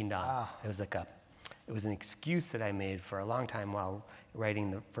I leaned on. It was an excuse that I made for a long time while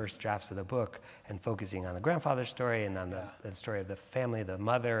writing the first drafts of the book and focusing on the grandfather's story and on the story of the family, the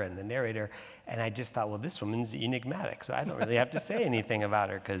mother and the narrator. And I just thought, well, this woman's enigmatic, so I don't really have to say anything about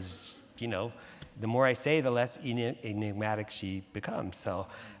her because, the more I say, the less enigmatic she becomes. So,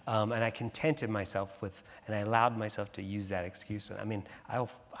 and I contented myself with, and I allowed myself to use that excuse. I mean, I'll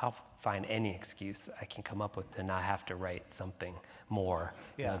find any excuse I can come up with to not have to write something more.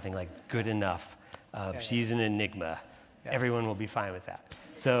 Something like good enough. She's an enigma. Everyone will be fine with that.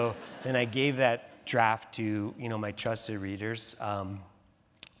 So then I gave that draft to my trusted readers.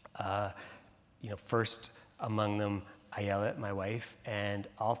 First among them, Ayala, my wife, and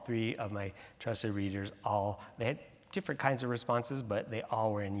all 3 of my trusted readers. They had different kinds of responses, but they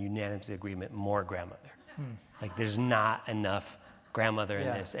all were in unanimous agreement. More grandmother. Like there's not enough grandmother in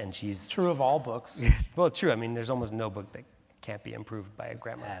this, and she's true of all books. Well, true. I mean, there's almost no book that can't be improved by a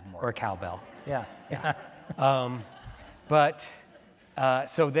grandmother or a cowbell. Yeah. But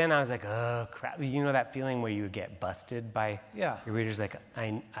so then I was like, oh crap! That feeling where you would get busted by your readers. Like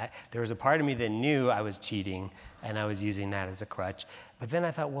there was a part of me that knew I was cheating, and I was using that as a crutch. But then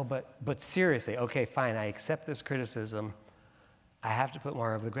I thought, well, but seriously, okay, fine. I accept this criticism. I have to put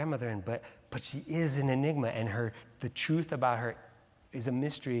more of the grandmother in, but she is an enigma, and the truth about her is a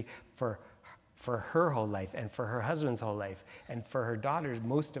mystery for her whole life, and for her husband's whole life, and for her daughter's,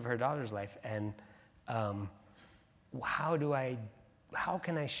 most of her daughter's life. And how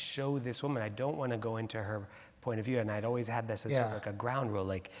can I show this woman? I don't want to go into her point of view, and I'd always had this as sort of like a ground rule.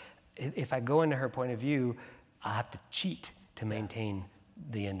 Like, if I go into her point of view, I'll have to cheat to maintain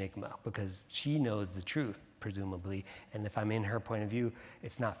the enigma, because she knows the truth, presumably. And if I'm in her point of view,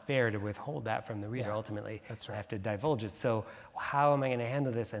 it's not fair to withhold that from the reader. Yeah, Ultimately, that's I right. have to divulge it. So how am I going to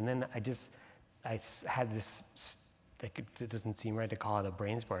handle this? And then I had this, like, it doesn't seem right to call it a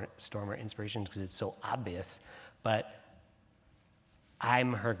brainstorm or inspiration because it's so obvious, but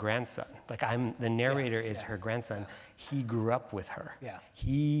I'm her grandson. Like, the narrator is her grandson. He grew up with her. Yeah.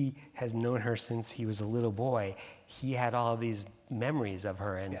 He has known her since he was a little boy. He had all these memories of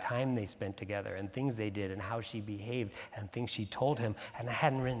her and time they spent together and things they did and how she behaved and things she told him. And I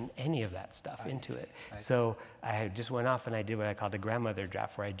hadn't written any of that stuff into it. So I just went off and I did what I called the grandmother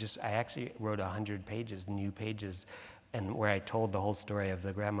draft, where I actually wrote 100 pages, new pages, and where I told the whole story of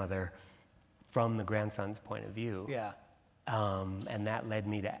the grandmother from the grandson's point of view. Yeah. And that led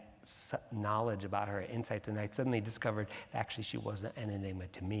me to knowledge about her, insights, and I suddenly discovered that actually she wasn't an enigma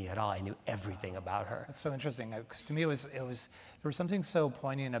to me at all. I knew everything about her. That's so interesting, because to me there was something so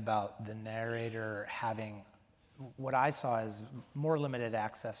poignant about the narrator having what I saw as more limited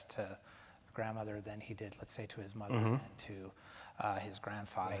access to the grandmother than he did, let's say, to his mother and to his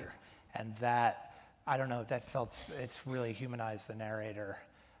grandfather. Right. And that, I don't know, it's really humanized the narrator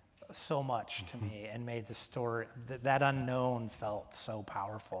so much to me and made the story, that unknown felt so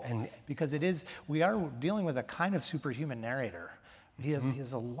powerful. And because we are dealing with a kind of superhuman narrator. He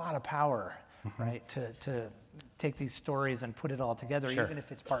has a lot of power, right, to take these stories and put it all together, even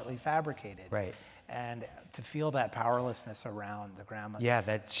if it's partly fabricated. Right. And to feel that powerlessness around the grandmother. Yeah,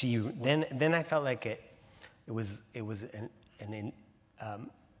 that she, then I felt like it was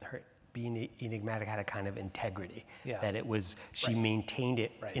her being enigmatic had a kind of integrity. Yeah. That it was, she maintained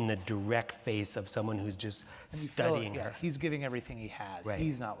it in the direct face of someone who's just studying her. He's giving everything he has. Right.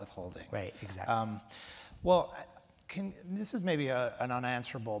 He's not withholding. Right, exactly. Well, this is maybe an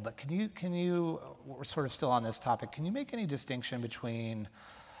unanswerable, but can you, we're sort of still on this topic, can you make any distinction between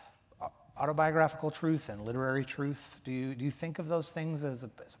autobiographical truth and literary truth? Do you think of those things as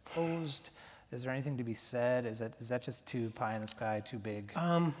opposed? Is there anything to be said? Is that just too pie in the sky, too big?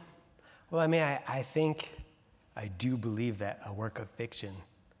 Well, I mean, I think, I do believe that a work of fiction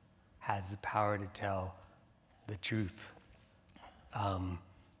has the power to tell the truth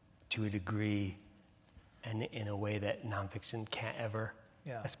to a degree and in a way that nonfiction can't ever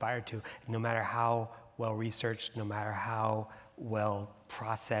aspire to. No matter how well researched, no matter how well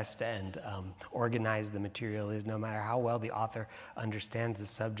processed and organized the material is, no matter how well the author understands the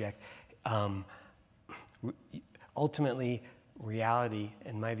subject, ultimately, reality,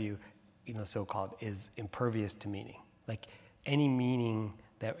 in my view, so-called, is impervious to meaning. Like, any meaning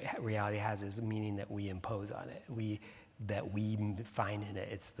that reality has is a meaning that we impose on it. That we find in it.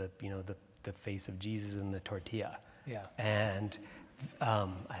 It's the face of Jesus and the tortilla. Yeah. And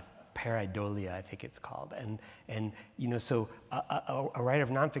pareidolia, I think it's called. And so a writer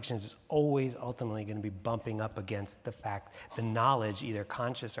of nonfiction is always ultimately going to be bumping up against the knowledge, either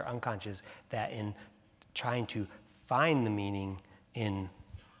conscious or unconscious, that in trying to find the meaning in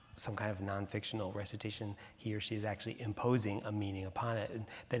some kind of non-fictional recitation, he or she is actually imposing a meaning upon it, and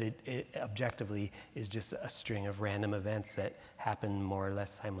that it objectively is just a string of random events that happen more or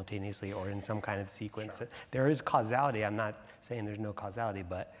less simultaneously or in some kind of sequence. Sure. There is causality. I'm not saying there's no causality,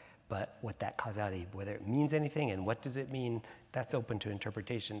 but what that causality, whether it means anything and what does it mean, that's open to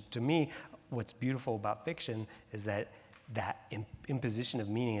interpretation. To me, what's beautiful about fiction is that imposition of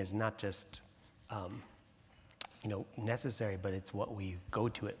meaning is not just necessary, but it's what we go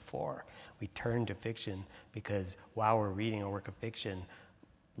to it for. We turn to fiction because while we're reading a work of fiction,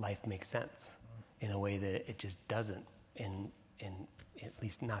 life makes sense in a way that it just doesn't, at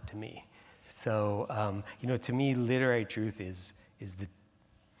least not to me. So, to me, literary truth is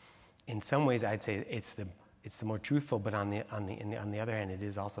in some ways, I'd say it's the more truthful, but on the other hand, it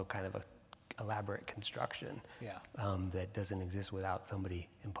is also kind of a elaborate construction that doesn't exist without somebody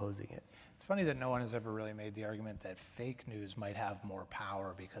imposing it. It's funny that no one has ever really made the argument that fake news might have more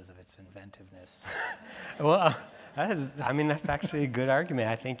power because of its inventiveness. Well, that's actually a good argument.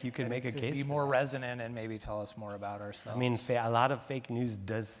 I think you could make a case. Be more resonant and maybe tell us more about ourselves. I mean, a lot of fake news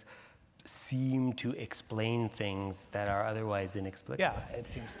does seem to explain things that are otherwise inexplicable. Yeah, it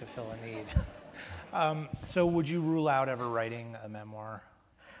seems to fill a need. So would you rule out ever writing a memoir?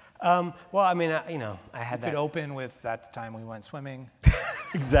 Well, I mean, I had that. You could open with "That time we went swimming."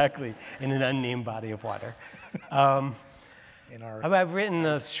 Exactly, in an unnamed body of water. I've written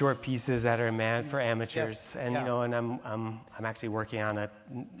those short pieces that are meant for amateurs, and and I'm actually working on a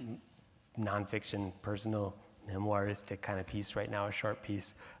nonfiction, personal, memoiristic kind of piece right now, a short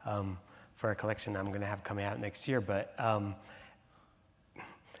piece for a collection I'm going to have coming out next year. But I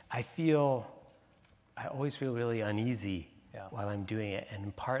always feel really uneasy while I'm doing it,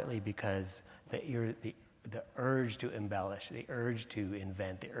 and partly because the urge to embellish, the urge to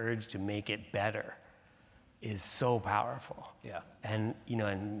invent, the urge to make it better is so powerful. Yeah. And, you know,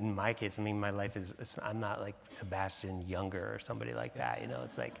 in my case, I mean, my life I'm not like Sebastian Younger or somebody like that, you know,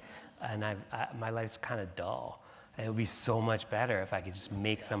 it's like, and my life's kind of dull. And it would be so much better if I could just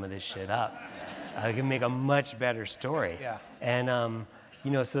make some of this shit up. I could make a much better story. Yeah. And,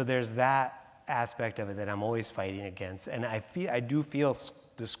 you know, so there's that aspect of it that I'm always fighting against. And I do feel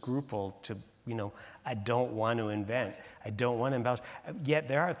the scruple to, you know, I don't want to invent. I don't want to embellish. Yet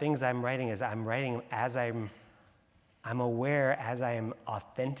there are things I'm writing as I'm aware as I am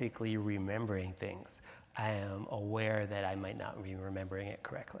authentically remembering things. I am aware that I might not be remembering it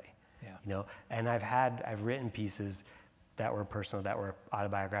correctly. Yeah. You know, and I've written pieces that were personal, that were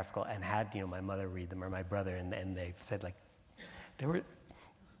autobiographical, and had, you know, my mother read them or my brother, and they've said like,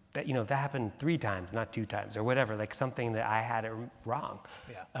 that, you know, that happened 3 times, not 2 times, or whatever, like something that I had it wrong.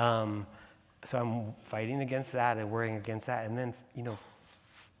 Yeah. So I'm fighting against that and worrying against that, and then, you know,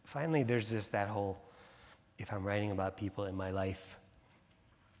 finally there's just that whole, if I'm writing about people in my life,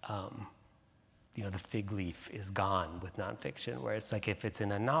 you know, the fig leaf is gone with nonfiction, where it's like if it's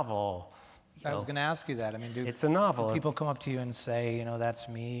in a novel, I was going to ask you that. I mean, it's a novel. Do people come up to you and say, you know, that's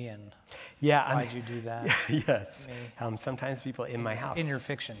me, and yeah, why'd you do that? Yes. Sometimes people in my house in your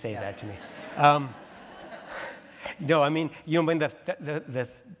fiction say that to me. No, I mean, you know, when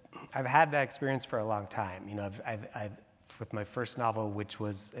I've had that experience for a long time. You know, I've with my first novel, which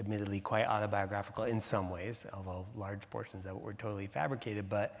was admittedly quite autobiographical in some ways, although large portions of it were totally fabricated.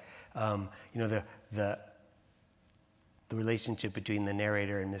 But you know, the relationship between the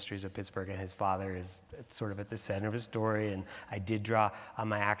narrator in Mysteries of Pittsburgh and his father is sort of at the center of his story. And I did draw on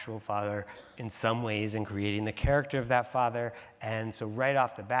my actual father in some ways in creating the character of that father. And so right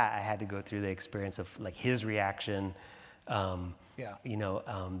off the bat, I had to go through the experience of like his reaction. You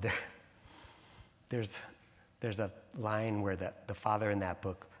know, there's a line where the father in that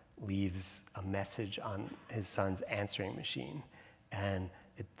book leaves a message on his son's answering machine. And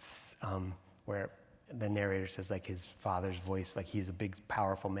it's where the narrator says, like, his father's voice, like, he's a big,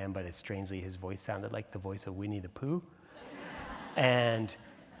 powerful man, but strangely his voice sounded like the voice of Winnie the Pooh. And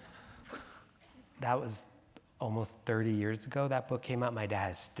that was almost 30 years ago that book came out. My dad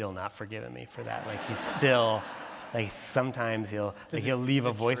has still not forgiven me for that. Like, he's still, like, sometimes he'll leave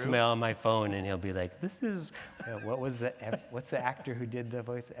a voicemail on my phone, and he'll be like, this is, what's the actor who did the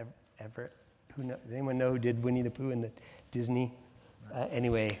voice, Everett? Does anyone know who did Winnie the Pooh in the Disney?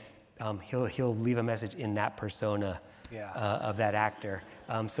 Anyway, he'll leave a message in that persona of that actor.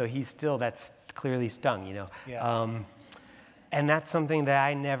 So that's clearly stung, you know. Yeah. And that's something that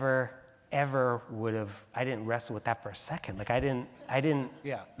I never, ever I didn't wrestle with that for a second. Like, I didn't,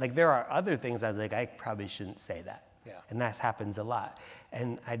 like, there are other things I was like, I probably shouldn't say that. Yeah. And that happens a lot.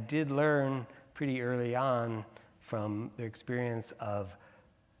 And I did learn pretty early on from the experience of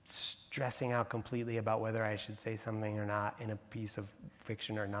stressing out completely about whether I should say something or not in a piece of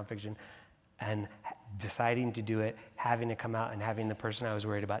fiction or nonfiction, and deciding to do it, having to come out and having the person I was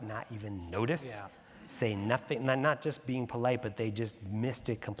worried about not even notice, say nothing, not just being polite, but they just missed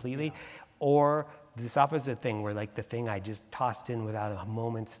it completely. Or this opposite thing where, like, the thing I just tossed in without a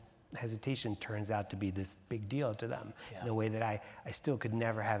moment's hesitation turns out to be this big deal to them in a way that I still could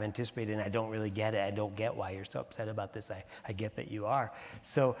never have anticipated, and I don't really get it. I don't get why you're so upset about this. I get that you are.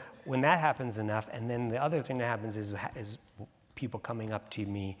 So when that happens enough, and then the other thing that happens is people coming up to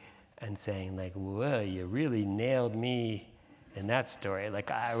me and saying, like, whoa, you really nailed me in that story.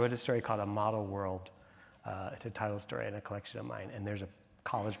 Like, I wrote a story called A Model World. It's a title story in a collection of mine, and there's a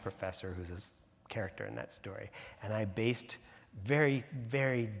college professor who's a character in that story, and I based very,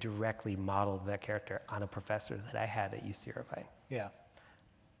 very directly modeled that character on a professor that I had at UC Irvine. Yeah.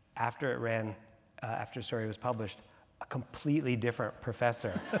 After it ran, after the story was published, a completely different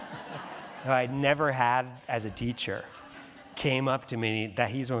professor who I'd never had as a teacher came up to me.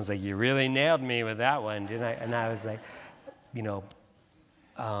 He's the one who was like, you really nailed me with that one, didn't I? And I was like, you know,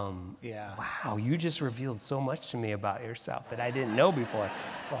 wow, you just revealed so much to me about yourself that I didn't know before.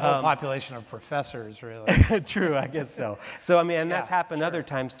 The whole population of professors, really. True, I guess so. So, I mean, and that's happened other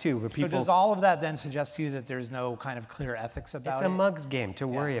times too, where people... So does all of that then suggest to you that there's no kind of clear ethics about it? It's a mug's game to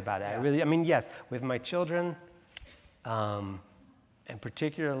worry about it. I mean, yes, with my children, in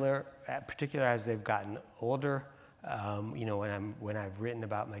particular as they've gotten older, you know, when I've written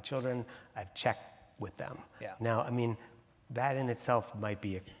about my children, I've checked with them. Yeah. Now, I mean, that in itself might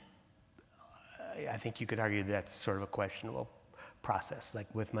be I think you could argue that's sort of a questionable process. Like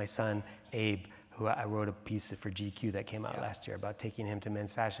with my son, Abe, who I wrote a piece for GQ that came out last year about taking him to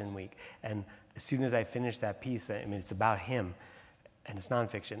Men's Fashion Week. And as soon as I finished that piece, I mean, it's about him, and it's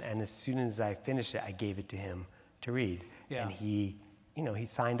nonfiction. And as soon as I finished it, I gave it to him to read. Yeah. And he, you know, he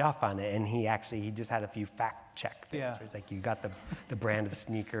signed off on it, and he just had a few fact check things. Yeah. Where it's like, you got the brand of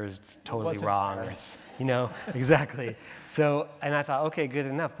sneakers totally wasn't wrong. ours. You know, exactly. So, and I thought, okay, good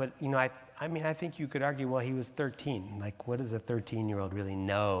enough. But, you know, I mean, I think you could argue, well, he was 13. Like, what does a 13-year-old really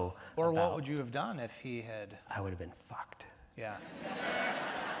know Or about? what would you have done if he had? I would have been fucked. Yeah.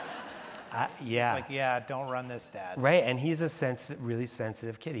 Yeah. It's like, yeah, don't run this, Dad. Right, and he's a really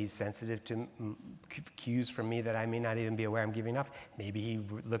sensitive kid. He's sensitive to cues from me that I may not even be aware I'm giving off. Maybe he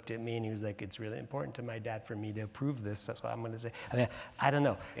looked at me and he was like, it's really important to my dad for me to approve this. That's what I'm going to say. I mean, I don't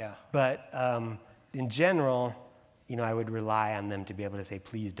know. Yeah. But in general, you know, I would rely on them to be able to say,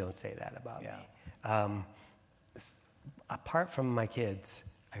 please don't say that about me. Apart from my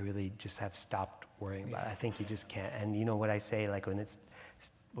kids, I really just have stopped worrying about it. I think you just can't. And you know what I say, like when it's,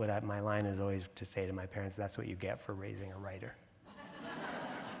 my line is always to say to my parents, that's what you get for raising a writer.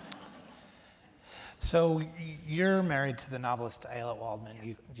 So you're married to the novelist Ayelet Waldman.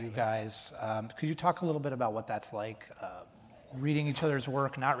 Yes, you guys, could you talk a little bit about what that's like, reading each other's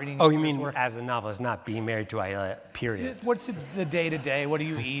work, not reading each Oh, you other's mean work? as a novelist, not being married to Ayelet, period. What's the day-to-day? What do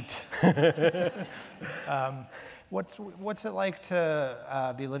you eat? What's it like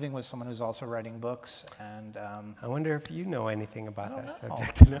to be living with someone who's also writing books? And I wonder if you know anything about I don't that know.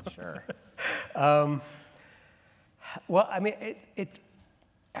 subject. I'm not sure. Well, I mean,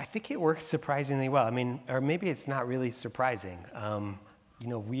 I think it works surprisingly well. I mean, or maybe it's not really surprising. You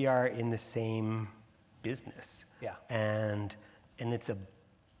know, we are in the same business. Yeah. And it's a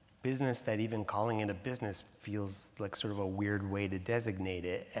business that even calling it a business feels like sort of a weird way to designate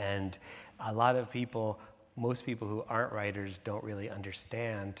it. And a lot of people, most people who aren't writers don't really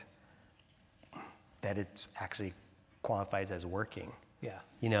understand that it actually qualifies as working. Yeah.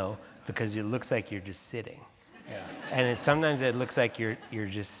 You know, because it looks like you're just sitting. Yeah. And sometimes it looks like you're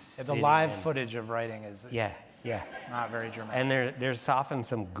just The sitting live and- footage of writing is Yeah. not very dramatic. And there's often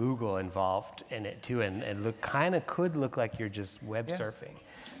some Google involved in it too, and it kind of could look like you're just web surfing.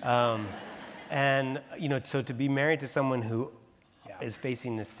 And you know, so to be married to someone who is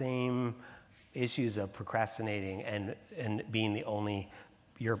facing the same issues of procrastinating and being the only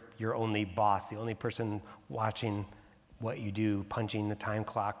your only boss, the only person watching what you do, punching the time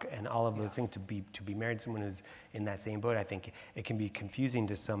clock, and all of those things, to be married to someone who's in that same boat, I think it can be confusing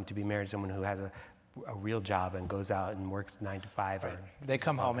to some to be married to someone who has a real job and goes out and works 9 to 5. Right. They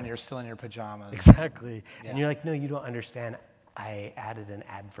come home and you're still in your pajamas. Exactly. Yeah. And you're like, no, you don't understand. I added an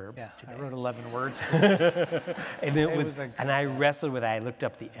adverb today. I wrote 11 words. And and I wrestled with it. I looked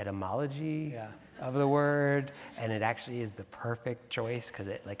up the etymology of the word, and it actually is the perfect choice because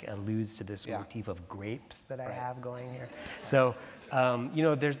it like alludes to this motif of grapes that I have going here. So, you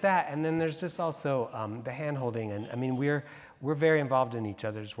know, there's that, and then there's just also the hand-holding. And I mean, we're very involved in each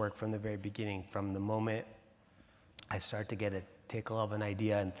other's work from the very beginning. From the moment I start to get a tickle of an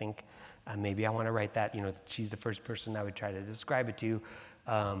idea and think, maybe I want to write that, you know, she's the first person I would try to describe it to.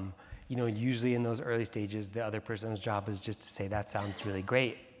 You know, usually in those early stages, the other person's job is just to say, that sounds really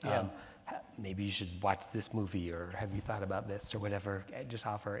great. Maybe you should watch this movie, or have you thought about this, or whatever. Just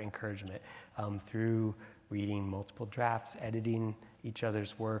offer encouragement through reading multiple drafts, editing each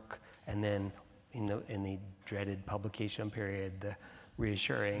other's work, and then in the dreaded publication period, the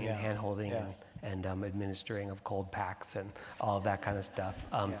reassuring and hand-holding and administering of cold packs and all of that kind of stuff,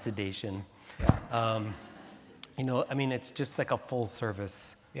 sedation. You know, I mean, it's just like a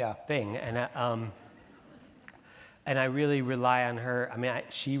full-service thing. And I really rely on her. I mean,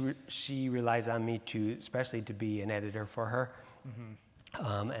 she relies on me especially to be an editor for her.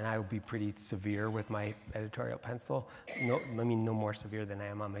 Mm-hmm. And I would be pretty severe with my editorial pencil. No more severe than I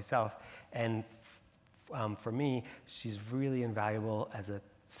am on myself. And for me, she's really invaluable as a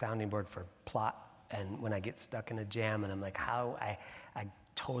sounding board for plot. And when I get stuck in a jam and I'm like, I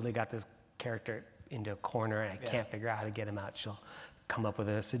totally got this character into a corner and I can't figure out how to get him out, she'll come up with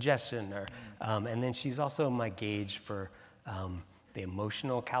a suggestion. Or, and then she's also my gauge for the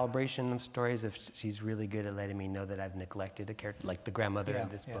emotional calibration of stories. If she's really good at letting me know that I've neglected a character, like the grandmother in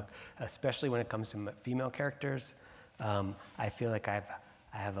this book, especially when it comes to female characters. I feel like I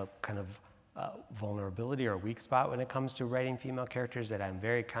have a kind of vulnerability or a weak spot when it comes to writing female characters that I'm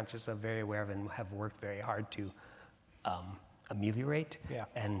very conscious of, very aware of, and have worked very hard to ameliorate.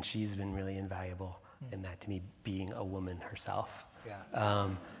 And she's been really invaluable in that to me, being a woman herself.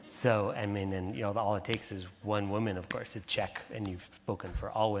 So, I mean, and you know, all it takes is one woman, of course, to check, and you've spoken for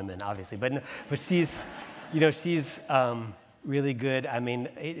all women, obviously, but she's, you know, she's really good. I mean,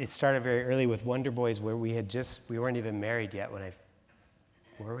 it started very early with Wonder Boys, where we weren't even married yet when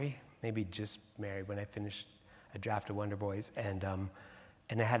were we? Maybe just married when I finished a draft of Wonder Boys, and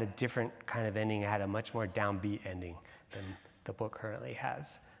it had a different kind of ending. It had a much more downbeat ending than the book currently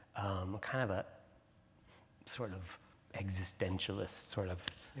has. Kind of a sort of existentialist sort of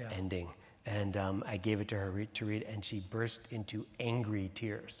ending. And I gave it to her to read, and she burst into angry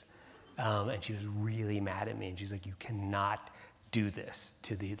tears. And she was really mad at me, and she's like, "You cannot do this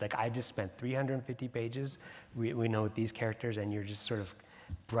to like, I just spent 350 pages, we know these characters, and you're just sort of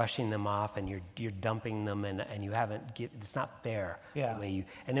brushing them off, and you're dumping them, and you haven't, it's not fair the way you,"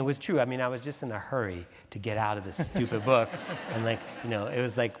 and it was true. I mean, I was just in a hurry to get out of this stupid book, and like, it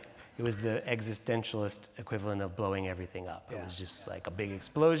was the existentialist equivalent of blowing everything up. It was just like a big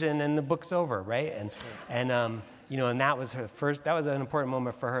explosion, and the book's over, right? And that was her first. That was an important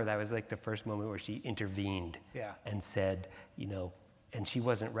moment for her. That was like the first moment where she intervened and said, and she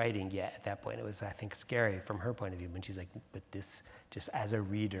wasn't writing yet at that point. It was, I think, scary from her point of view. When she's like, "But this, just as a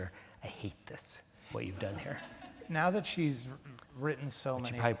reader, I hate this. What you've done here." Now that she's written so many,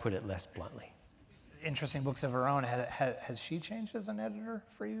 she probably put it less bluntly, interesting books of her own, has she changed as an editor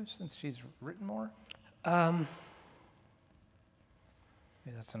for you since she's written more? Maybe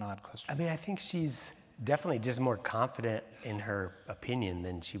that's an odd question. I mean, I think she's definitely just more confident in her opinion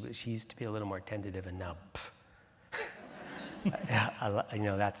than she was. She used to be a little more tentative, and now,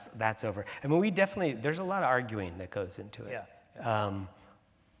 that's over. I mean, there's a lot of arguing that goes into it.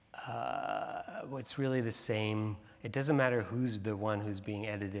 It's really the same. It doesn't matter who's the one who's being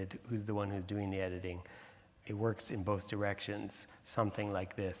edited, who's the one who's doing the editing. It works in both directions. Something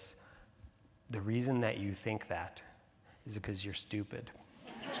like this. The reason that you think that is because you're stupid.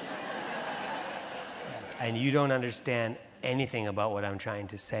 And you don't understand anything about what I'm trying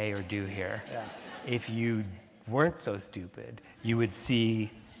to say or do here. If you weren't so stupid, you would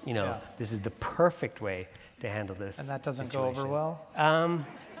see, this is the perfect way to handle this. And that doesn't situation. go over well?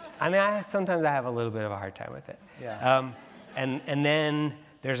 I mean, sometimes I have a little bit of a hard time with it. And then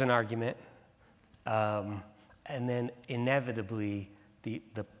there's an argument. And then inevitably,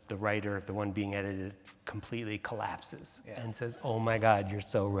 the writer, the one being edited, completely collapses and says, "Oh my God, you're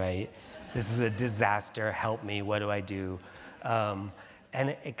so right. This is a disaster. Help me. What do I do?" And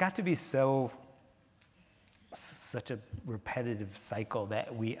it got to be such a repetitive cycle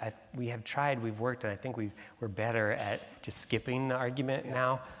that we have tried, we've worked, and I think we're better at just skipping the argument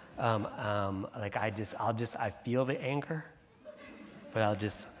now. Like I feel the anger, but I'll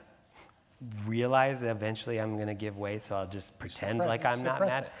just realize that eventually I'm going to give way, so I'll just pretend like I'm not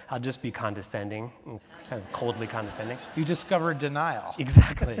mad. I'll just be condescending, kind of coldly condescending. You discovered denial.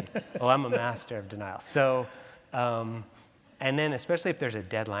 Exactly. Oh, I'm a master of denial. So, and then especially if there's a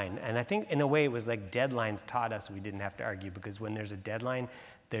deadline, and I think in a way it was like deadlines taught us we didn't have to argue, because when there's a deadline,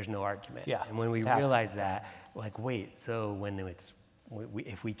 there's no argument. And when we realized that, like, wait, so when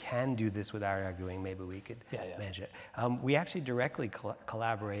if we can do this without arguing, maybe we could manage it. We actually directly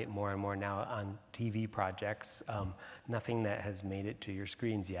collaborate more and more now on TV projects. Nothing that has made it to your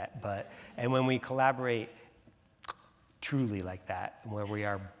screens yet, and when we collaborate truly like that, where we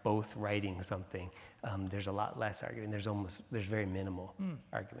are both writing something, there's a lot less arguing. There's very minimal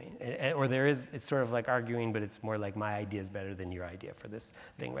arguing. Or it's sort of like arguing, but it's more like my idea is better than your idea for this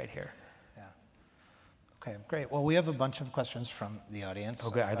thing right here. Okay, great. Well, we have a bunch of questions from the audience.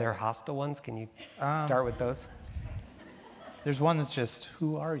 Okay, are there hostile ones? Can you start with those? There's one that's just,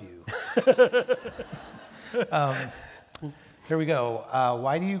 "Who are you?" Here we go.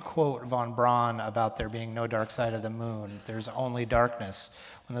 Why do you quote von Braun about there being no dark side of the moon, there's only darkness,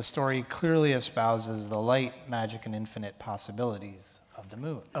 when the story clearly espouses the light, magic, and infinite possibilities of the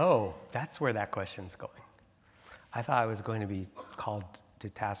moon? Oh, that's where that question's going. I thought I was going to be called to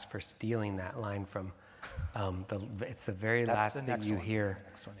task for stealing that line from it's the very last thing you hear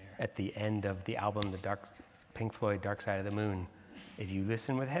at the end of the album, Pink Floyd, Dark Side of the Moon. If you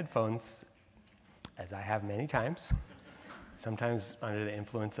listen with headphones, as I have many times, sometimes under the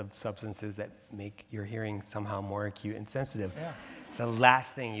influence of substances that make your hearing somehow more acute and sensitive, the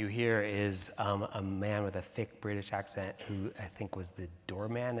last thing you hear is a man with a thick British accent who I think was the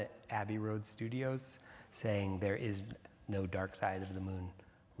doorman at Abbey Road Studios saying, "There is no dark side of the moon,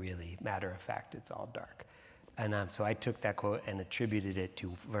 really. Matter of fact, it's all dark." And so I took that quote and attributed it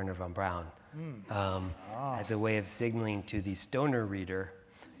to Wernher von Braun as a way of signaling to the stoner reader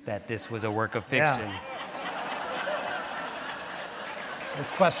that this was a work of fiction.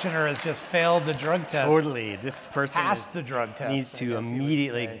 This questioner has just failed the drug test. Totally. This person passed the drug test. Needs to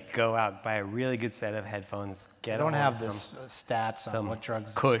immediately go out, buy a really good set of headphones, I don't have this stats on what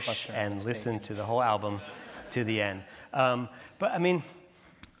drugs Kush, and listen to the whole album to the end. But I mean,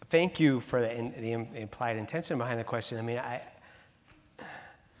 thank you for the implied intention behind the question. I mean,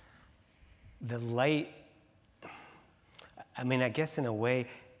 the light, I mean, I guess in a way,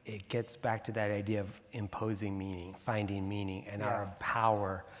 it gets back to that idea of imposing meaning, finding meaning, and our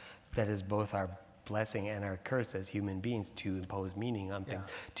power that is both our blessing and our curse as human beings to impose meaning on things.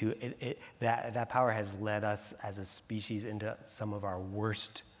 That power has led us as a species into some of our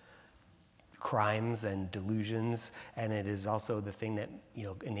worst crimes and delusions, and it is also the thing that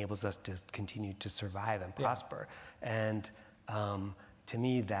enables us to continue to survive and prosper. And to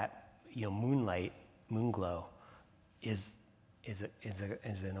me, that moonlight, Moonglow, is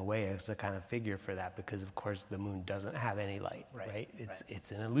in a way a kind of figure for that, because of course the moon doesn't have any light, right?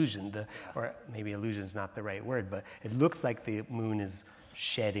 It's an illusion, or maybe illusion is not the right word, but it looks like the moon is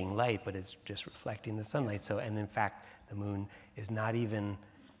shedding light, but it's just reflecting the sunlight. So, and in fact, the moon is not even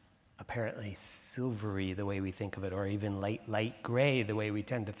apparently silvery the way we think of it, or even light gray the way we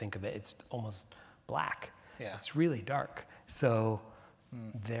tend to think of it. It's almost black. Yeah. It's really dark. So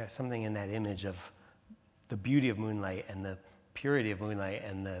there's something in that image of the beauty of moonlight and the purity of moonlight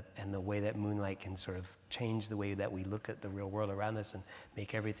and the way that moonlight can sort of change the way that we look at the real world around us and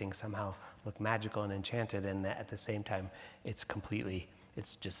make everything somehow look magical and enchanted, and that at the same time it's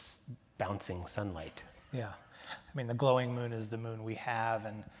just bouncing sunlight. Yeah. I mean, the glowing moon is the moon we have,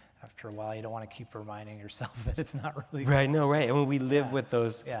 and after a while you don't want to keep reminding yourself that it's not really right. No, right. And when we live with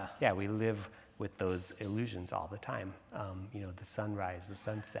those we live with those illusions all the time. The sunrise, the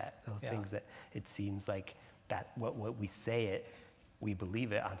sunset, those things that it seems like that what we say it, we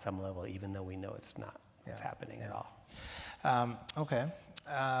believe it on some level, even though we know it's not what's happening at all. Okay.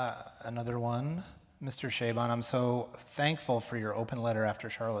 Another one. Mr. Chabon, I'm so thankful for your open letter after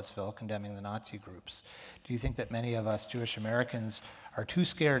Charlottesville condemning the Nazi groups. Do you think that many of us Jewish Americans are too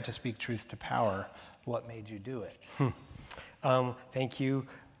scared to speak truth to power? What made you do it? Thank you.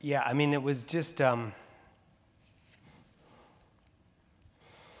 Yeah, I mean, it was just,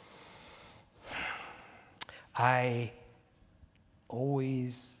 I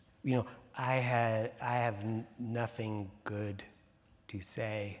always, I have nothing good to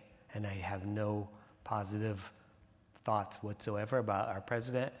say, and I have no positive thoughts whatsoever about our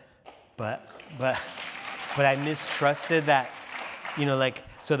president, but I mistrusted that,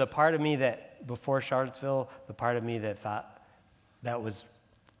 so the part of me that before Charlottesville, the part of me that thought that was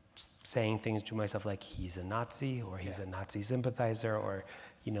saying things to myself like he's a Nazi, or he's a Nazi sympathizer, or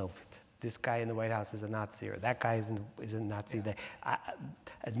this guy in the White House is a Nazi, or that guy is a Nazi.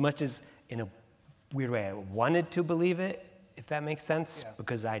 As much as in a weird way I wanted to believe it, if that makes sense,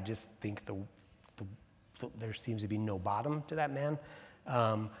 because I just think there seems to be no bottom to that man.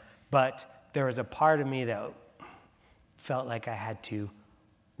 But there was a part of me that felt like I had to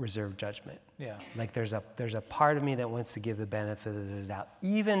reserve judgment. Yeah. Like there's a part of me that wants to give the benefit of the doubt,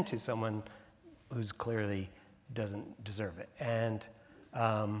 even to someone who's clearly doesn't deserve it. And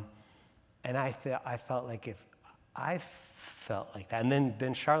I felt like if I felt like that, and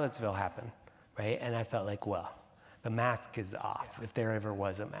then Charlottesville happened, right? And I felt like, well, the mask is off, if there ever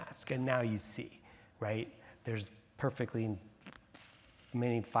was a mask. And now you see, right? There's perfectly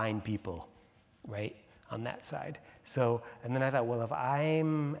many fine people, right, on that side. So, and then I thought, well, if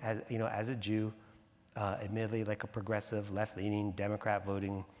I'm, as a Jew, admittedly like a progressive, left-leaning, Democrat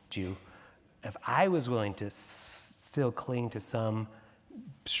voting Jew, if I was willing to still cling to some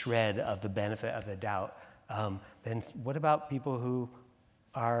shred of the benefit of the doubt, then what about people who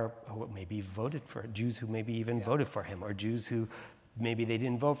maybe voted for Jews who maybe even voted for him, or Jews who maybe they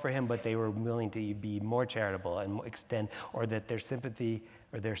didn't vote for him, but they were willing to be more charitable and extend, or that their sympathy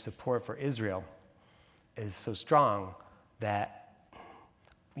or their support for Israel is so strong that,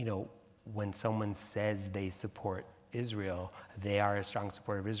 when someone says they support Israel, they are a strong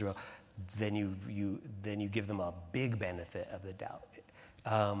supporter of Israel, then you give them a big benefit of the doubt.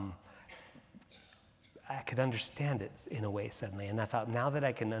 I could understand it in a way suddenly, and I thought, now that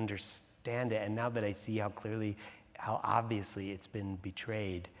I can understand it, and now that I see how obviously it's been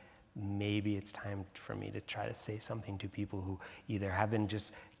betrayed, maybe it's time for me to try to say something to people who either have been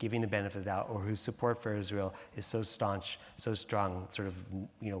just giving the benefit of the doubt, or whose support for Israel is so staunch, so strong, sort of,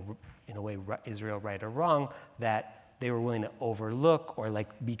 in a way, Israel right or wrong, that they were willing to overlook or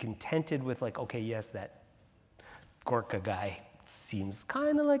be contented with okay, yes, that Gorka guy seems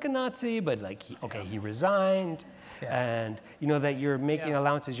kind of like a Nazi, but he resigned, and that you're making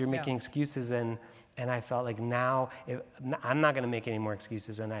allowances, you're making excuses, and I felt like now I'm not going to make any more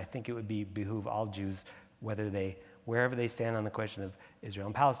excuses, and I think it would behoove all Jews, wherever they stand on the question of Israel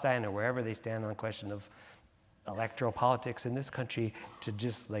and Palestine, or wherever they stand on the question of electoral politics in this country, to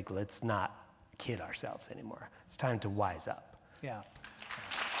just let's not kid ourselves anymore. It's time to wise up. Yeah.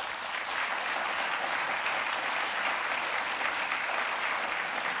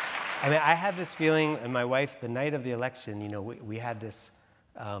 I mean, I had this feeling, and my wife, the night of the election, you know, we had this,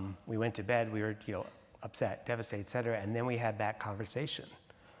 we went to bed, we were, you know, upset, devastated, et cetera, and then we had that conversation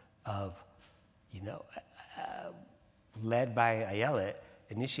of, you know, led by Ayelet,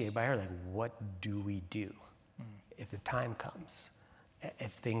 initiated by her, like, what do we do if the time comes,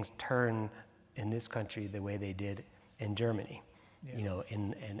 if things turn in this country the way they did in Germany, you know,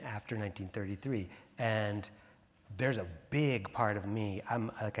 in after 1933, and there's a big part of me,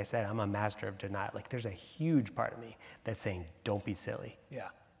 like I said, I'm a master of denial. Like, there's a huge part of me that's saying, don't be silly. Yeah.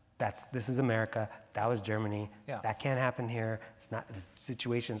 This is America, that was Germany, that can't happen here. It's not, the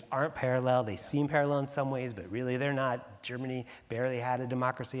situations aren't parallel. They seem parallel in some ways, but really they're not. Germany barely had a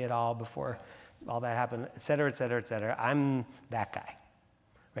democracy at all before all that happened, et cetera, et cetera, et cetera. I'm that guy,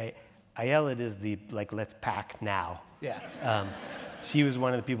 right? Ayelet is the, like, let's pack now. Yeah. She was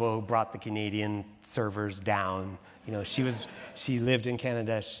one of the people who brought the Canadian servers down. You know, she lived in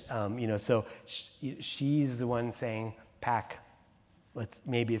Canada, you know, so she's the one saying, pack,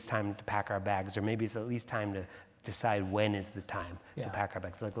 maybe it's time to pack our bags, or maybe it's at least time to decide when is the time to pack our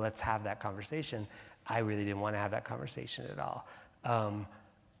bags. Like, let's have that conversation. I really didn't want to have that conversation at all.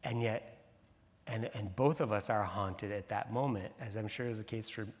 And yet, and both of us are haunted at that moment, as I'm sure is the case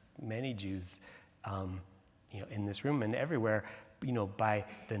for many Jews, you know, in this room and everywhere, you know, by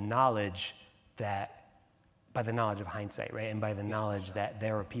the knowledge of hindsight, right? And by the knowledge that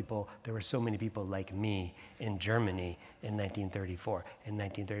there were so many people like me in Germany in 1934, in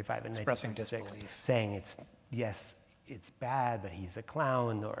 1935, in 1936, saying it's bad, but he's a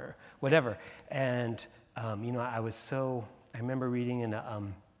clown or whatever. And, you know, I remember reading in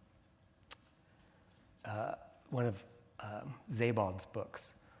one of Zabald's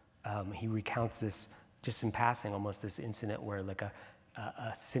books, he recounts this, just in passing, almost this incident where, like, a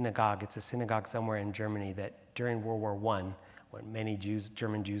synagogue, it's a synagogue somewhere in Germany that during World War I, when many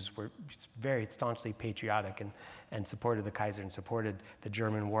German Jews were very staunchly patriotic and supported the Kaiser and supported the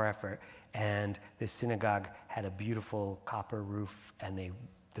German war effort, and this synagogue had a beautiful copper roof, and the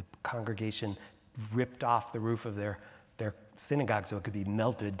congregation ripped off the roof of their synagogue so it could be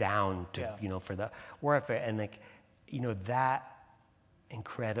melted down to, you know, for the war effort, and, like, you know, that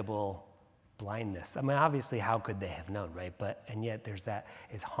incredible blindness. I mean, obviously, how could they have known, right? And yet there's that,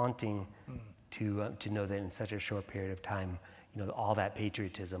 it's haunting to know that in such a short period of time, you know, all that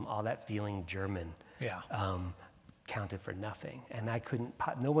patriotism, all that feeling German, counted for nothing. And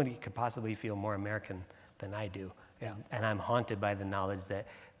nobody could possibly feel more American than I do. Yeah. And I'm haunted by the knowledge that,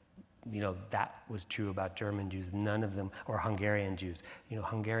 you know, that was true about German Jews, none of them, or Hungarian Jews. You know,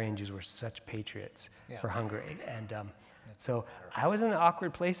 Hungarian Jews were such patriots for Hungary. And so I was in an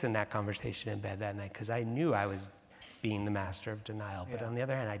awkward place in that conversation in bed that night, because I knew I was being the master of denial. But on the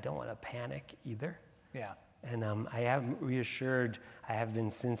other hand, I don't want to panic either. Yeah. And I have been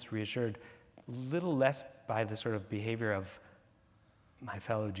since reassured, a little less by the sort of behavior of my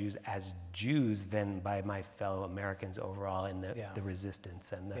fellow Jews as Jews than by my fellow Americans overall in the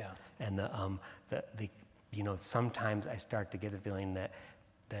resistance and the you know, sometimes I start to get the feeling that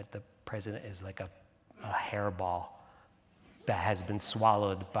the president is like a hairball that has been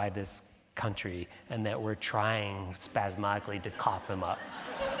swallowed by this country, and that we're trying spasmodically to cough him up.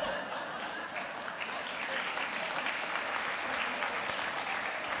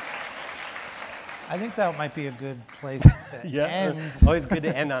 I think that might be a good place to end. Always good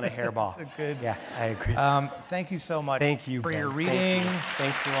to end on a hairball. Good. Yeah, I agree. Thank you so much Thank you, for Ben. your reading.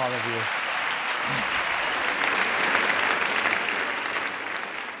 Thanks to all of you.